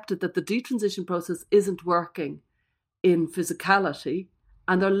accepted that the detransition process isn't working in physicality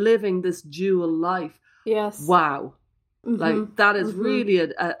and they're living this dual life. Yes. Wow. Mm-hmm. Like that is really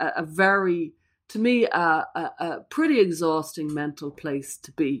a very, to me, a pretty exhausting mental place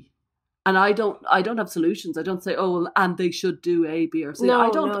to be. And I don't have solutions. I don't say, oh, well, and they should do A, B, or C.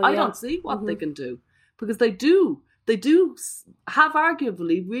 I don't see what they can do, because they do have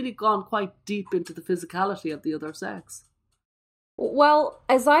arguably really gone quite deep into the physicality of the other sex. Well,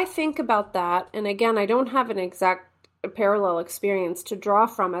 as I think about that, and again, I don't have an exact parallel experience to draw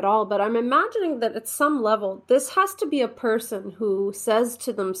from at all, but I'm imagining that at some level, this has to be a person who says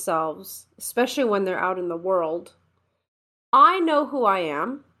to themselves, especially when they're out in the world, I know who I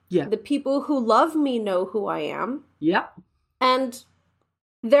am. Yeah. The people who love me know who I am. Yeah. And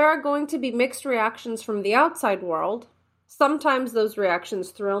there are going to be mixed reactions from the outside world. Sometimes those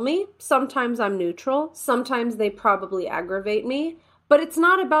reactions thrill me. Sometimes I'm neutral. Sometimes they probably aggravate me. But it's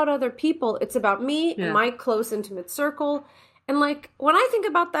not about other people. It's about me and my close, intimate circle. And like, when I think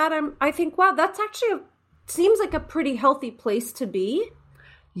about that, I think, wow, that's actually seems like a pretty healthy place to be.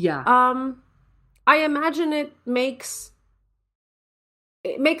 Yeah. I imagine it makes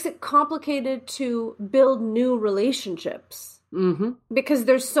it complicated to build new relationships. Mm-hmm. Because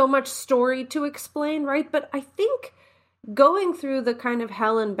there's so much story to explain, right? But I think going through the kind of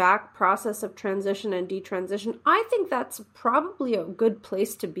hell and back process of transition and detransition, I think that's probably a good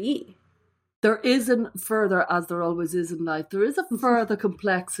place to be. There isn't further, as there always is in life, there is a further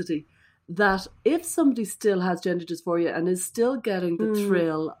complexity that if somebody still has gender dysphoria and is still getting the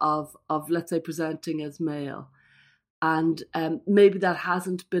thrill of, let's say, presenting as male, and maybe that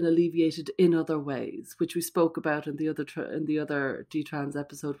hasn't been alleviated in other ways, which we spoke about in the other detrans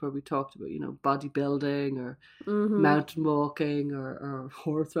episode where we talked about, bodybuilding or mountain walking or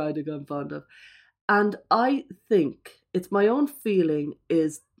horse riding I'm fond of. And I think it's my own feeling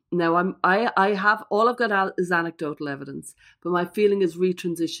is, now I have, all I've got is anecdotal evidence, but my feeling is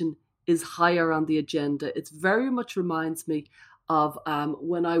retransition is higher on the agenda. It very much reminds me of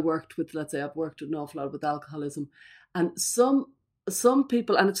when I worked with, let's say I've worked an awful lot with alcoholism. And some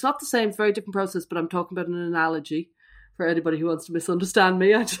people, and it's not the same, it's a very different process, but I'm talking about an analogy for anybody who wants to misunderstand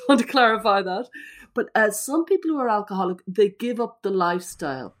me. I just want to clarify that. But some people who are alcoholic, they give up the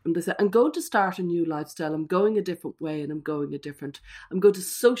lifestyle and they say, I'm going to start a new lifestyle. I'm going a different way and I'm going to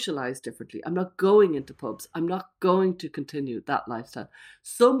socialize differently. I'm not going into pubs. I'm not going to continue that lifestyle.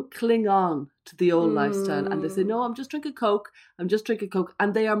 Some cling on to the old lifestyle and they say, no, I'm just drinking Coke.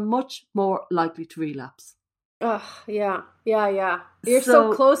 And they are much more likely to relapse. Yeah. You're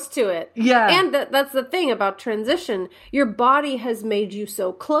so close to it. Yeah. And that's the thing about transition. Your body has made you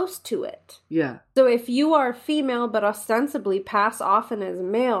so close to it. Yeah. So if you are female but ostensibly pass often as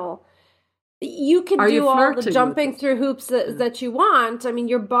male, you can do all the jumping through hoops that you want. I mean,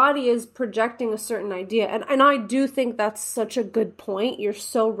 your body is projecting a certain idea. And I do think that's such a good point. You're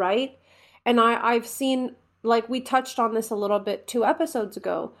so right. And I've seen, like we touched on this a little bit 2 episodes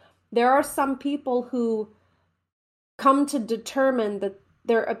ago, there are some people who come to determine that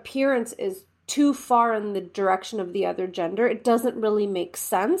their appearance is too far in the direction of the other gender. It doesn't really make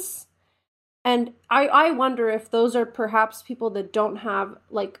sense. And I wonder if those are perhaps people that don't have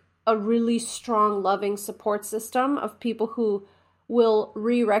like a really strong, loving support system of people who will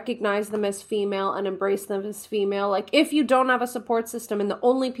re-recognize them as female and embrace them as female. Like, if you don't have a support system and the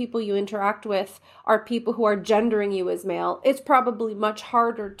only people you interact with are people who are gendering you as male, it's probably much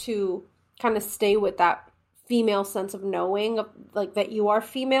harder to kind of stay with that female sense of knowing, of like that you are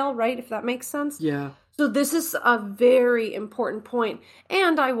female, right? If that makes sense. Yeah. So this is a very important point.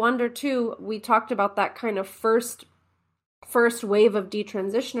 And I wonder too, we talked about that kind of first wave of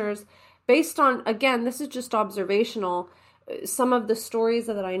detransitioners based on, again, this is just observational, some of the stories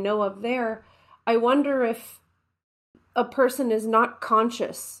that I know of there. I wonder if a person is not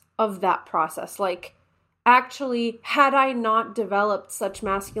conscious of that process. Like, actually, had I not developed such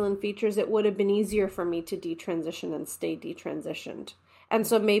masculine features, it would have been easier for me to detransition and stay detransitioned. And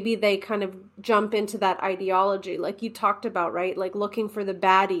so maybe they kind of jump into that ideology, like you talked about, right? Like looking for the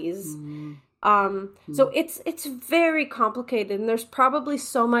baddies. So it's very complicated, and there's probably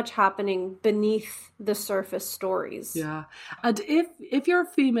so much happening beneath the surface stories. Yeah. And if you're a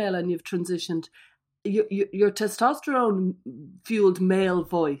female and you've transitioned, your testosterone fueled male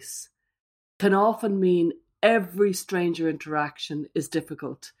voice can often mean every stranger interaction is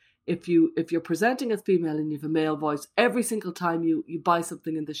difficult. If you're presenting as female and you have a male voice, every single time you buy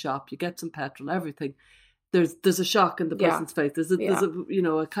something in the shop, you get some petrol, everything, there's a shock in the person's face. There's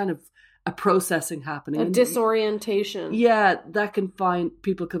a kind of a processing happening, a disorientation. Yeah, that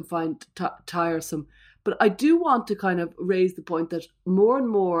people can find tiresome. But I do want to kind of raise the point that more and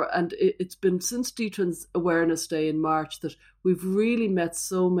more, and it's been since Detrans Awareness Day in March, that we've really met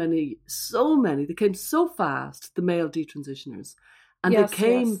so many, they came so fast, the male detransitioners, and they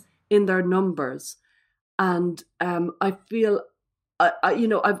came in their numbers. And I feel,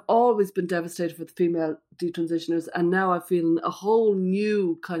 I've always been devastated for the female detransitioners, and now I feel a whole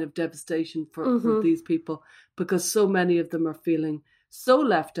new kind of devastation for these people, because so many of them are feeling so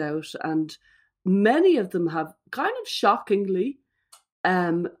left out, and many of them have kind of shockingly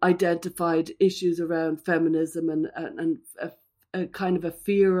identified issues around feminism and a kind of a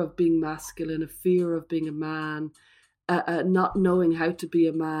fear of being masculine, a fear of being a man, not knowing how to be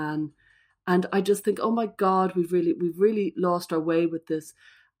a man. And I just think, oh my God, we've really lost our way with this.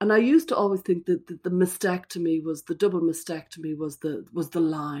 And I used to always think that the mastectomy was, the double mastectomy was the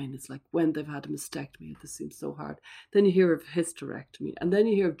line. It's like, when they've had a mastectomy, this seems so hard. Then you hear of hysterectomy, and then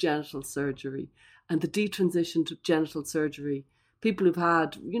you hear of genital surgery and the detransition to genital surgery. People who've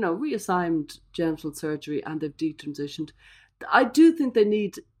had, reassigned genital surgery and they've detransitioned. I do think they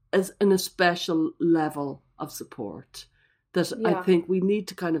need a special level of support. I think we need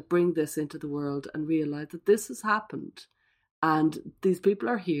to kind of bring this into the world and realize that this has happened. And these people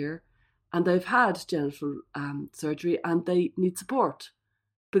are here and they've had genital surgery and they need support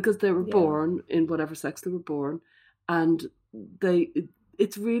because they were born in whatever sex they were born, and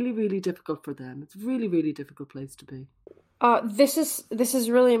it's really, really difficult for them. It's a really, really difficult place to be. This is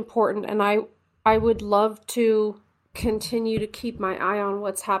really important, and I would love to continue to keep my eye on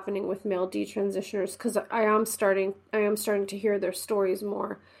what's happening with male detransitioners, because I am starting to hear their stories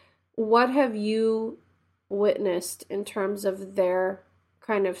more. What have you witnessed in terms of their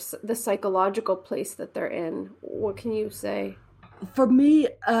kind of the psychological place that they're in? What can you say? For me,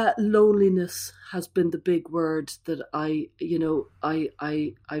 loneliness has been the big word that I've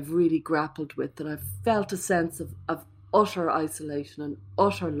really grappled with, that I've felt a sense of utter isolation and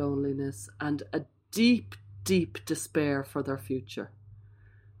utter loneliness and a deep, deep despair for their future.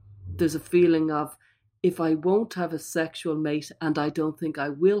 There's a feeling of, if I won't have a sexual mate, and I don't think I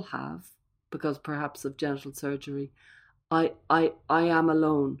will have, because perhaps of genital surgery, I am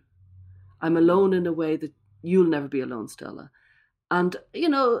alone. I'm alone in a way that you'll never be alone, Stella. And,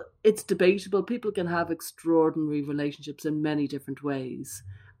 it's debatable. People can have extraordinary relationships in many different ways.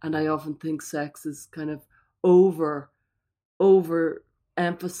 And I often think sex is kind of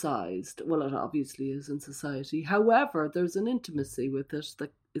overemphasized. Well, it obviously is in society. However, there's an intimacy with it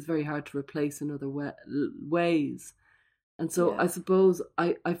that is very hard to replace in other ways. And so I suppose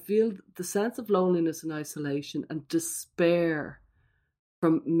I feel the sense of loneliness and isolation and despair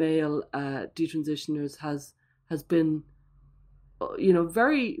from male detransitioners has been,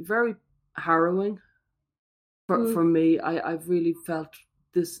 very, very harrowing for me. I've really felt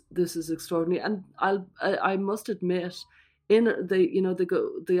this is extraordinary, and I must admit, they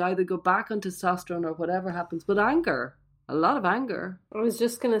either go back on testosterone or whatever happens, but anger. A lot of anger. I was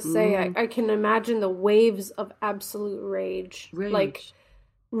just going to say, I can imagine the waves of absolute rage. Like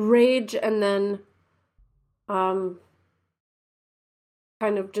rage and then kind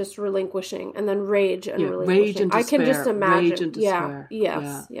of just relinquishing, and then rage and relinquishing. Rage and despair. I can just imagine. Rage and despair.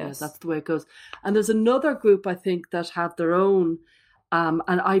 Yes. Yeah, that's the way it goes. And there's another group, I think, that have their own And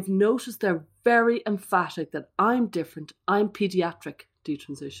I've noticed they're very emphatic that I'm different. I'm pediatric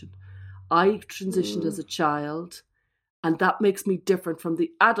detransition. I transitioned as a child, and that makes me different from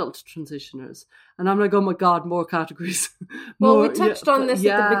the adult transitioners. And I'm like, oh my God, more categories. Well, we touched on this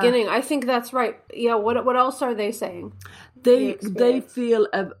at the beginning. I think that's right. Yeah, what else are they saying? They feel,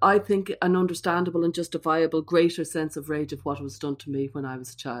 I think, an understandable and justifiable greater sense of rage of what was done to me when I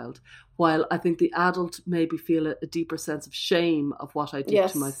was a child, while I think the adult maybe feel a deeper sense of shame of what I did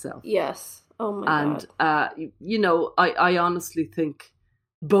to myself. Yes. Oh my God. And, I honestly think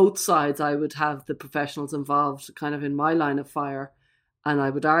both sides, I would have the professionals involved kind of in my line of fire, and I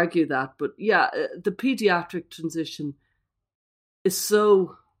would argue that. But yeah, the pediatric transition is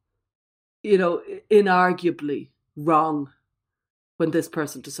so, inarguably wrong when this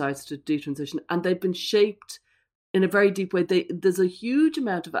person decides to detransition, and they've been shaped in a very deep way. There's a huge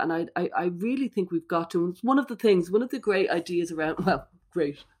amount of it, and I really think we've got to. It's one of the great ideas around, well,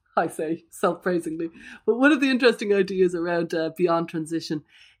 great, I say self-praisingly, but one of the interesting ideas around beyond transition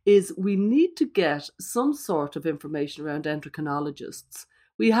is we need to get some sort of information around endocrinologists.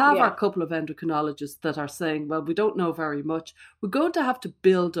 We have our couple of endocrinologists that are saying, well, we don't know very much. We're going to have to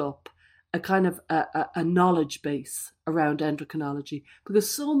build up a kind of a knowledge base around endocrinology,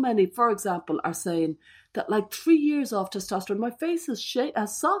 because so many, for example, are saying that like 3 years off testosterone, my face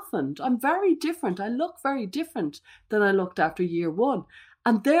has softened. I'm very different. I look very different than I looked after year 1.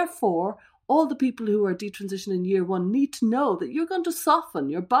 And therefore, all the people who are detransitioning in year 1 need to know that you're going to soften.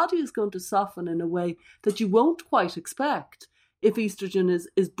 Your body is going to soften in a way that you won't quite expect if estrogen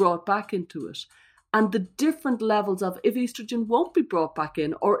is brought back into it. And the different levels of if estrogen won't be brought back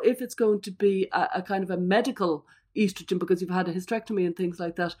in, or if it's going to be a kind of a medical estrogen because you've had a hysterectomy and things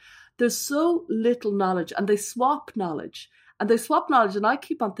like that. There's so little knowledge, and they swap knowledge. And I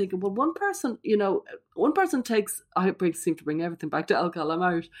keep on thinking, well, one person takes, I seem to bring everything back to alcohol, I'm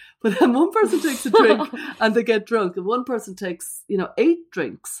Irish, but then one person takes a drink and they get drunk, and one person takes, 8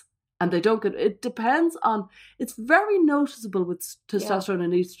 drinks. And they don't get, it depends on, it's very noticeable with testosterone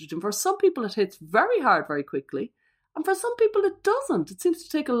and estrogen. For some people it hits very hard very quickly. And for some people it doesn't. It seems to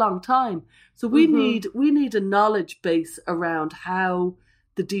take a long time. So we need a knowledge base around how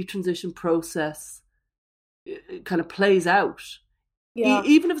the detransition process kind of plays out. Yeah.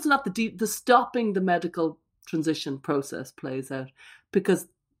 Even if it's not the stopping the medical transition process plays out. Because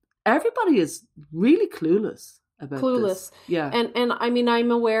everybody is really clueless. This. Yeah. And I mean, I'm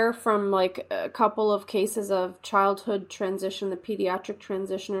aware from like a couple of cases of childhood transition, the pediatric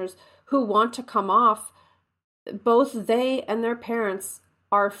transitioners who want to come off. Both they and their parents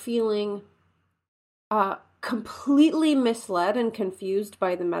are feeling completely misled and confused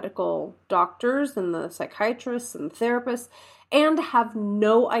by the medical doctors and the psychiatrists and therapists, and have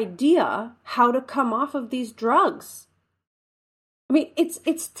no idea how to come off of these drugs. I mean,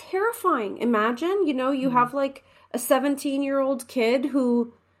 it's terrifying. Imagine, you have like a 17-year-old kid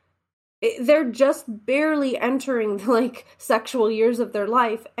who they're just barely entering like sexual years of their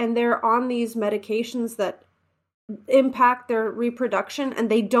life, and they're on these medications that impact their reproduction,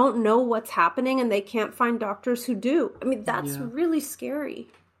 and they don't know what's happening, and they can't find doctors who do. I mean, that's really scary.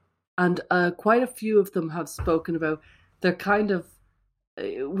 And quite a few of them have spoken about their kind of,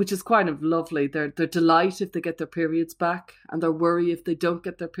 which is kind of lovely, their delight if they get their periods back, and their worry if they don't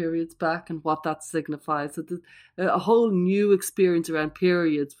get their periods back, and what that signifies. So a whole new experience around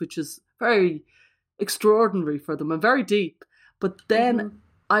periods, which is very extraordinary for them and very deep. But then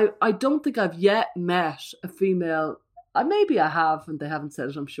I don't think I've yet met a female, maybe I have, and they haven't said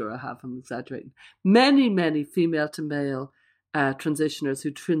it, I'm sure I have, I'm exaggerating, many female to male transitioners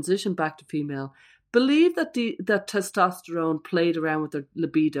who transition back to female believe that that testosterone played around with their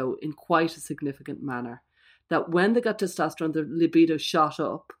libido in quite a significant manner. That when they got testosterone, their libido shot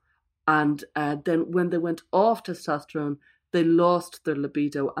up, and then when they went off testosterone, they lost their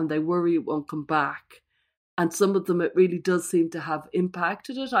libido, and they worry it won't come back. And some of them, it really does seem to have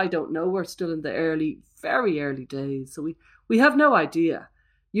impacted it. I don't know. We're still in the very early days, so we have no idea.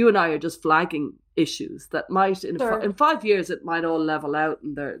 You and I are just flagging issues that might, in 5 years, it might all level out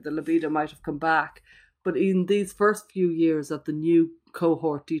and the libido might have come back. But in these first few years of the new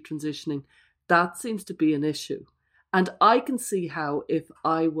cohort detransitioning, that seems to be an issue. And I can see how if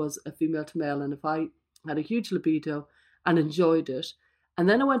I was a female to male and if I had a huge libido and enjoyed it, and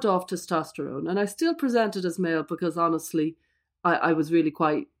then I went off testosterone, and I still presented as male because honestly, I was really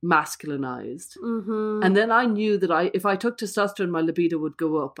quite masculinized. Mm-hmm. And then I knew that if I took testosterone, my libido would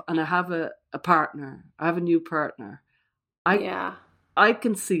go up, and I have a partner. I have a new partner. I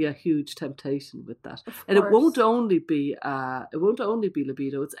can see a huge temptation with that. And it won't only be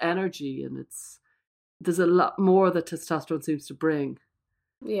libido, it's energy, and it's there's a lot more that testosterone seems to bring.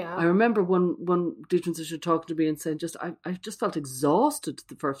 Yeah. I remember one detransitioner talking to me and saying, I just felt exhausted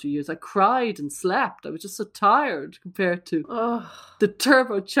the first few years. I cried and slept. I was just so tired compared to the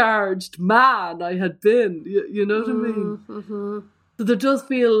turbocharged man I had been. You know what I mean? Mm-hmm. So there does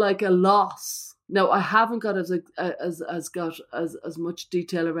feel like a loss. Now, I haven't got as much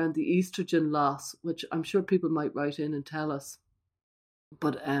detail around the estrogen loss, which I'm sure people might write in and tell us.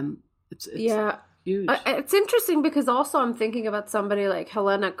 But it's huge. It's interesting because also I'm thinking about somebody like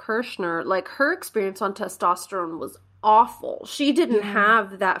Helena Kirshner. Like, her experience on testosterone was awful. She didn't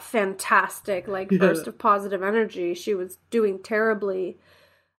have that fantastic burst of positive energy. She was doing terribly.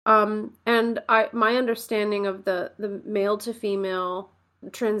 And my understanding of the male to female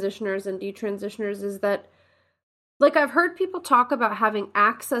transitioners and detransitioners is that, like, I've heard people talk about having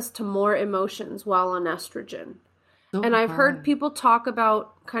access to more emotions while on estrogen. And I've heard people talk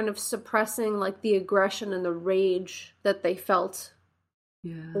about kind of suppressing like the aggression and the rage that they felt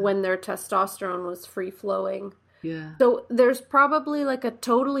when their testosterone was free flowing. Yeah. So there's probably like a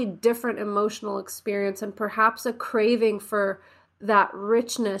totally different emotional experience and perhaps a craving for that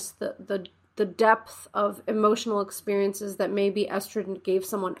richness, the depth of emotional experiences that maybe estrogen gave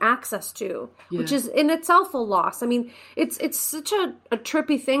someone access to, which is in itself a loss. I mean, it's such a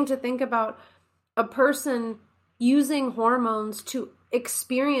trippy thing to think about a person using hormones to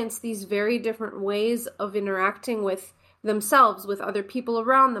experience these very different ways of interacting with themselves, with other people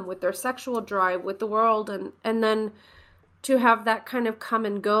around them, with their sexual drive, with the world, and then to have that kind of come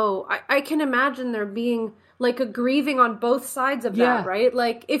and go. I can imagine there being like a grieving on both sides of that, right?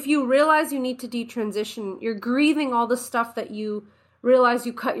 Like, if you realize you need to detransition, you're grieving all the stuff that you realize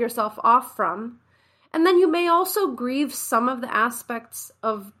you cut yourself off from. And then you may also grieve some of the aspects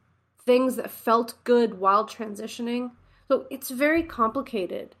of things that felt good while transitioning. So it's very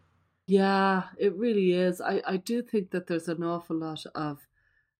complicated. Yeah, it really is. I do think that there's an awful lot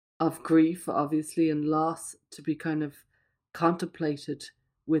of grief, obviously, and loss to be kind of contemplated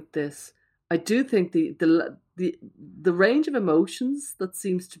with this. I do think the range of emotions that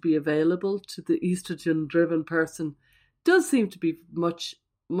seems to be available to the estrogen-driven person does seem to be much,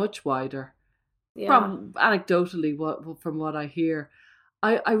 much wider. Yeah. From anecdotally, from what I hear.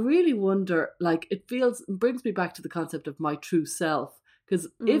 I really wonder, like, it brings me back to the concept of my true self. Because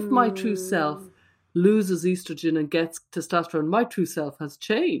if my true self loses estrogen and gets testosterone, my true self has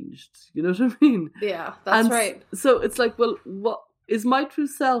changed. You know what I mean? Yeah, that's right. So it's like, well, what is my true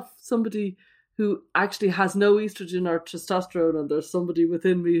self? Somebody who actually has no estrogen or testosterone, and there's somebody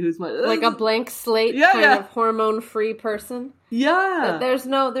within me who's like a blank slate kind of hormone-free person? Yeah. There's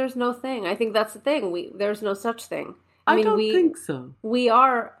no thing. I think that's the thing. There's no such thing. I don't think so. We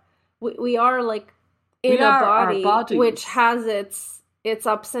are like in a body which has its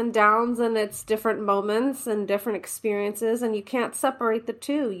ups and downs and its different moments and different experiences, and you can't separate the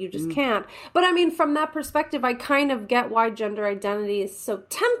two. You just can't. But I mean, from that perspective, I kind of get why gender identity is so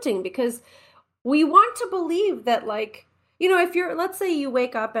tempting, because we want to believe that, like, you know, if let's say you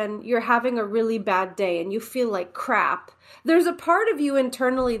wake up and you're having a really bad day and you feel like crap, there's a part of you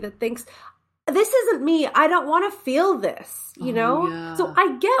internally that thinks, this isn't me. I don't want to feel this, you know? Yeah. So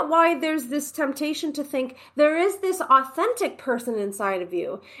I get why there's this temptation to think there is this authentic person inside of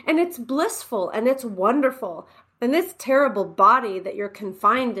you, and it's blissful and it's wonderful. And this terrible body that you're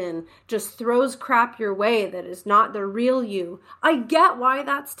confined in just throws crap your way that is not the real you. I get why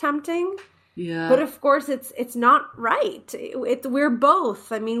that's tempting. Yeah. But of course it's not right. We're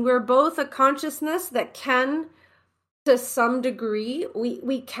both. I mean, we're both a consciousness that can, to some degree,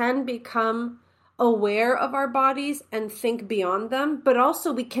 we can become aware of our bodies and think beyond them, but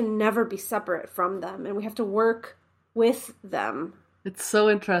also we can never be separate from them, and we have to work with them. It's so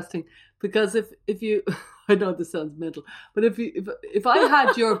interesting, because if you, I know this sounds mental, but if I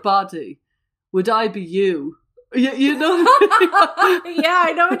had your body, would I be you? You know? Yeah,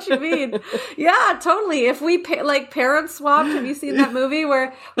 I know what you mean. Yeah, totally. If we parent swapped, have you seen that movie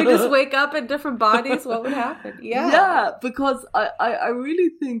where we just wake up in different bodies? What would happen? Yeah, because I really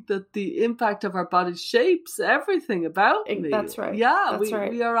think that the impact of our bodies shapes everything about me. That's right. Yeah,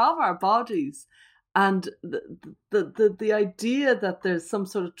 we are of our bodies, and the idea that there's some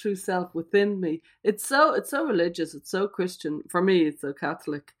sort of true self within me, it's so religious, it's so Christian. For me, it's so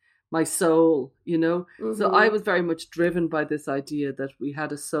Catholic. My soul, you know? Mm-hmm. So I was very much driven by this idea that we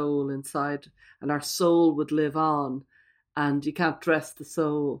had a soul inside and our soul would live on, and you can't dress the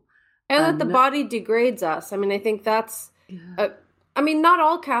soul. And that the body degrades us. I mean, I think that's I mean, not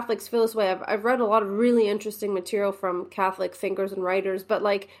all Catholics feel this way. I've read a lot of really interesting material from Catholic thinkers and writers, but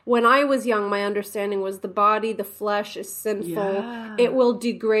like when I was young, my understanding was the body, the flesh is sinful. Yeah. It will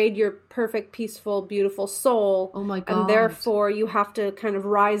degrade your perfect, peaceful, beautiful soul. Oh my God. And therefore you have to kind of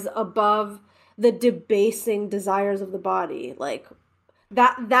rise above the debasing desires of the body. Like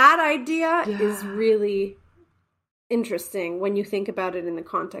that idea is really interesting when you think about it in the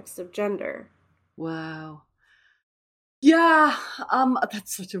context of gender. Wow. Yeah,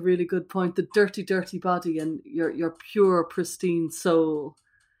 that's such a really good point. The dirty, dirty body and your pure, pristine soul.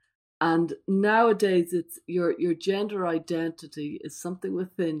 And nowadays, it's your gender identity is something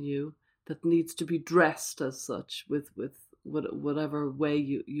within you that needs to be dressed as such with whatever way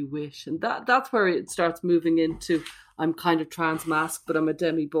you wish. And that's where it starts moving into, I'm kind of trans masc, but I'm a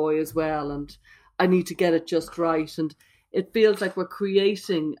demi boy as well, and I need to get it just right. And it feels like we're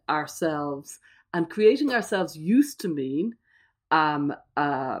creating ourselves. And creating ourselves used to mean, creating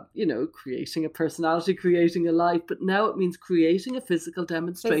a personality, creating a life. But now it means creating a physical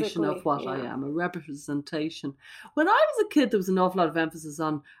demonstration of what I am, a representation. When I was a kid, there was an awful lot of emphasis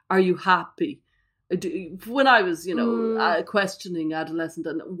on, are you happy? When I was, questioning adolescent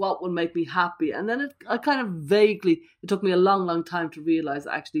and what would make me happy. And then I kind of vaguely, it took me a long, long time to realize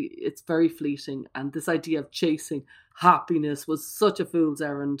actually it's very fleeting. And this idea of chasing happiness was such a fool's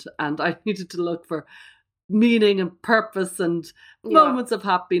errand. And I needed to look for meaning and purpose and moments of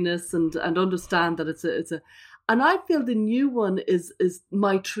happiness and understand that it's a, and I feel the new one is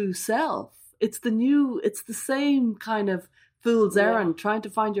my true self. It's the same kind of fool's errand, trying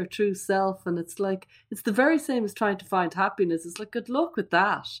to find your true self. And it's like, it's the very same as trying to find happiness. It's like, good luck with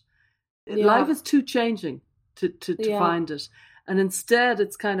that. Life is too changing to find it. And instead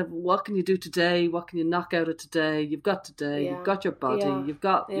it's kind of, what can you do today? What can you knock out of today? You've got today, you've got your body, you've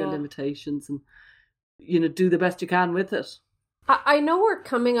got your limitations, and, do the best you can with it. I know we're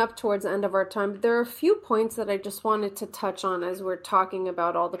coming up towards the end of our time, but there are a few points that I just wanted to touch on as we're talking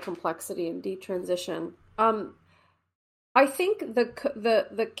about all the complexity and detransition. I think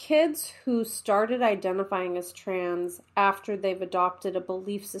the kids who started identifying as trans after they've adopted a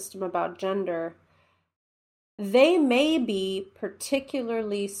belief system about gender, they may be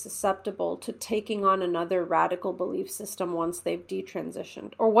particularly susceptible to taking on another radical belief system once they've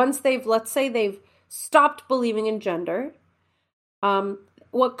detransitioned, or once let's say they've stopped believing in gender.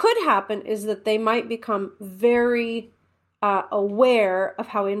 What could happen is that they might become very aware of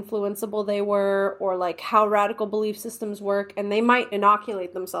how influenceable they were, or like how radical belief systems work, and they might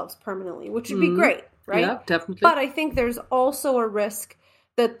inoculate themselves permanently, which would be great, right? Yeah, definitely. But I think there's also a risk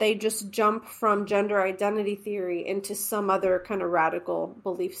that they just jump from gender identity theory into some other kind of radical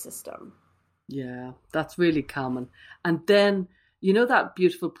belief system. Yeah, that's really common. And then, that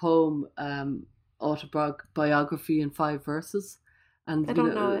beautiful poem, Autobiography in 5 verses? And I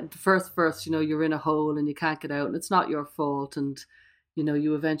don't know it. The first verse, you're in a hole and you can't get out, and it's not your fault, and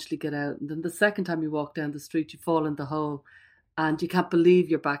you eventually get out. And then the second time you walk down the street, you fall in the hole, and you can't believe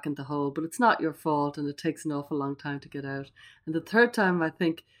you're back in the hole, but it's not your fault, and it takes an awful long time to get out. And the third time, I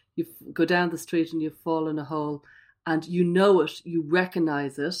think, you go down the street and you fall in a hole, and you know it, you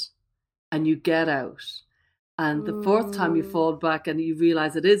recognize it, and you get out. And the fourth time you fall back and you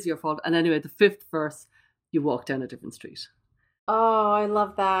realize it is your fault. And anyway, the fifth verse, you walk down a different street. Oh, I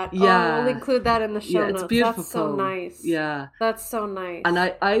love that. Yeah. Oh, we'll include that in the show notes. It's beautiful. That's so nice. Yeah. That's so nice. And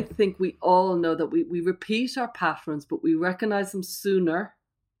I think we all know that we repeat our patterns, but we recognize them sooner,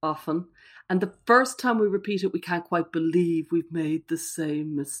 often. And the first time we repeat it, we can't quite believe we've made the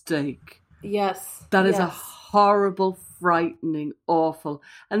same mistake. Yes. That is a horrible, frightening, awful.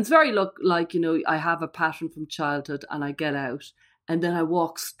 And it's very like, I have a pattern from childhood and I get out, and then I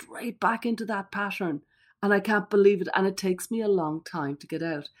walk straight back into that pattern. And I can't believe it. And it takes me a long time to get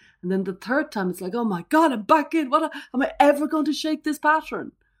out. And then the third time, it's like, oh my God, I'm back in. Am I ever going to shake this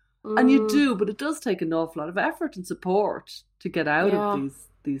pattern? And you do, but it does take an awful lot of effort and support to get out of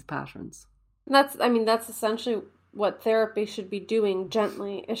these patterns. That's essentially what therapy should be doing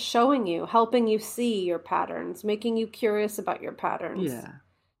gently, is showing you, helping you see your patterns, making you curious about your patterns. Yeah.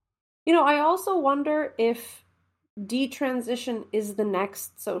 I also wonder if detransition is the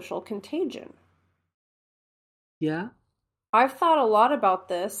next social contagion. Yeah. I've thought a lot about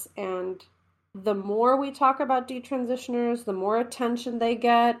this, and the more we talk about detransitioners, the more attention they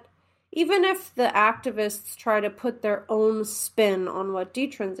get. Even if the activists try to put their own spin on what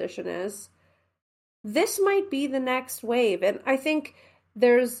detransition is, this might be the next wave. And I think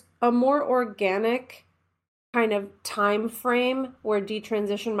there's a more organic kind of time frame where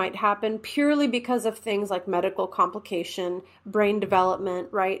detransition might happen purely because of things like medical complication, brain development,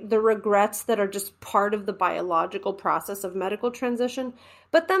 right? The regrets that are just part of the biological process of medical transition.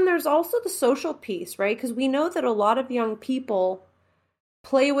 But then there's also the social piece, right? Because we know that a lot of young people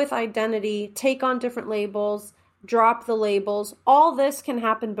play with identity, take on different labels, drop the labels. All this can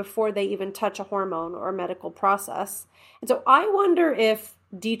happen before they even touch a hormone or a medical process. And so I wonder if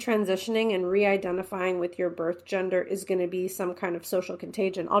detransitioning and re-identifying with your birth gender is going to be some kind of social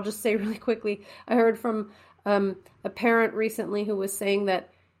contagion. I'll just say really quickly, I heard from a parent recently who was saying that,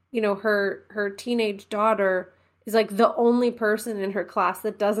 her teenage daughter is like the only person in her class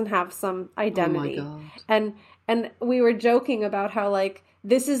that doesn't have some identity. Oh my God. And we were joking about how like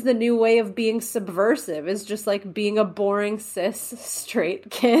this is the new way of being subversive, is just like being a boring cis straight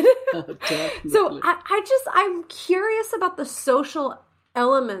kid. Oh, So I'm curious about the social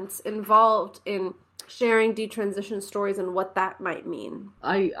elements involved in sharing detransition stories and what that might mean.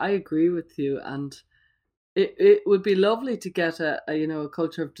 I agree with you, and it would be lovely to get a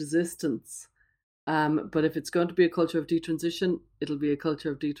culture of desistance. But if it's going to be a culture of detransition, it'll be a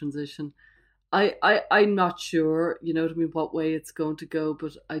culture of detransition. I'm not sure, what way it's going to go,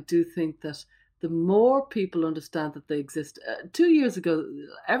 but I do think that the more people understand that they exist. 2 years ago,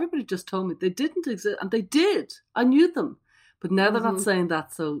 everybody just told me they didn't exist, and they did. I knew them. But now they're not saying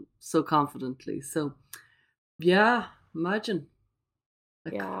that so confidently. So, yeah, imagine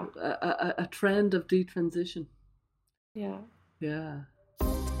a trend of detransition. Yeah. Yeah.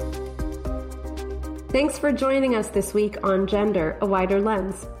 Thanks for joining us this week on Gender, A Wider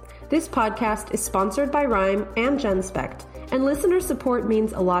Lens. This podcast is sponsored by Rhyme and GenSpect, and listener support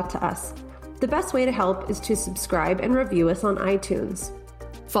means a lot to us. The best way to help is to subscribe and review us on iTunes.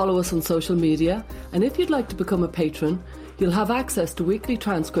 Follow us on social media, and if you'd like to become a patron, you'll have access to weekly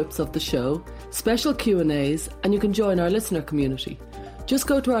transcripts of the show, special Q&As, and you can join our listener community. Just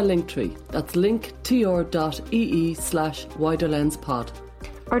go to our Linktree. That's linktr.ee/widerlenspod.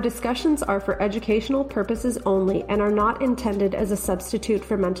 Our discussions are for educational purposes only and are not intended as a substitute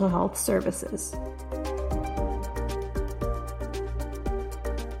for mental health services.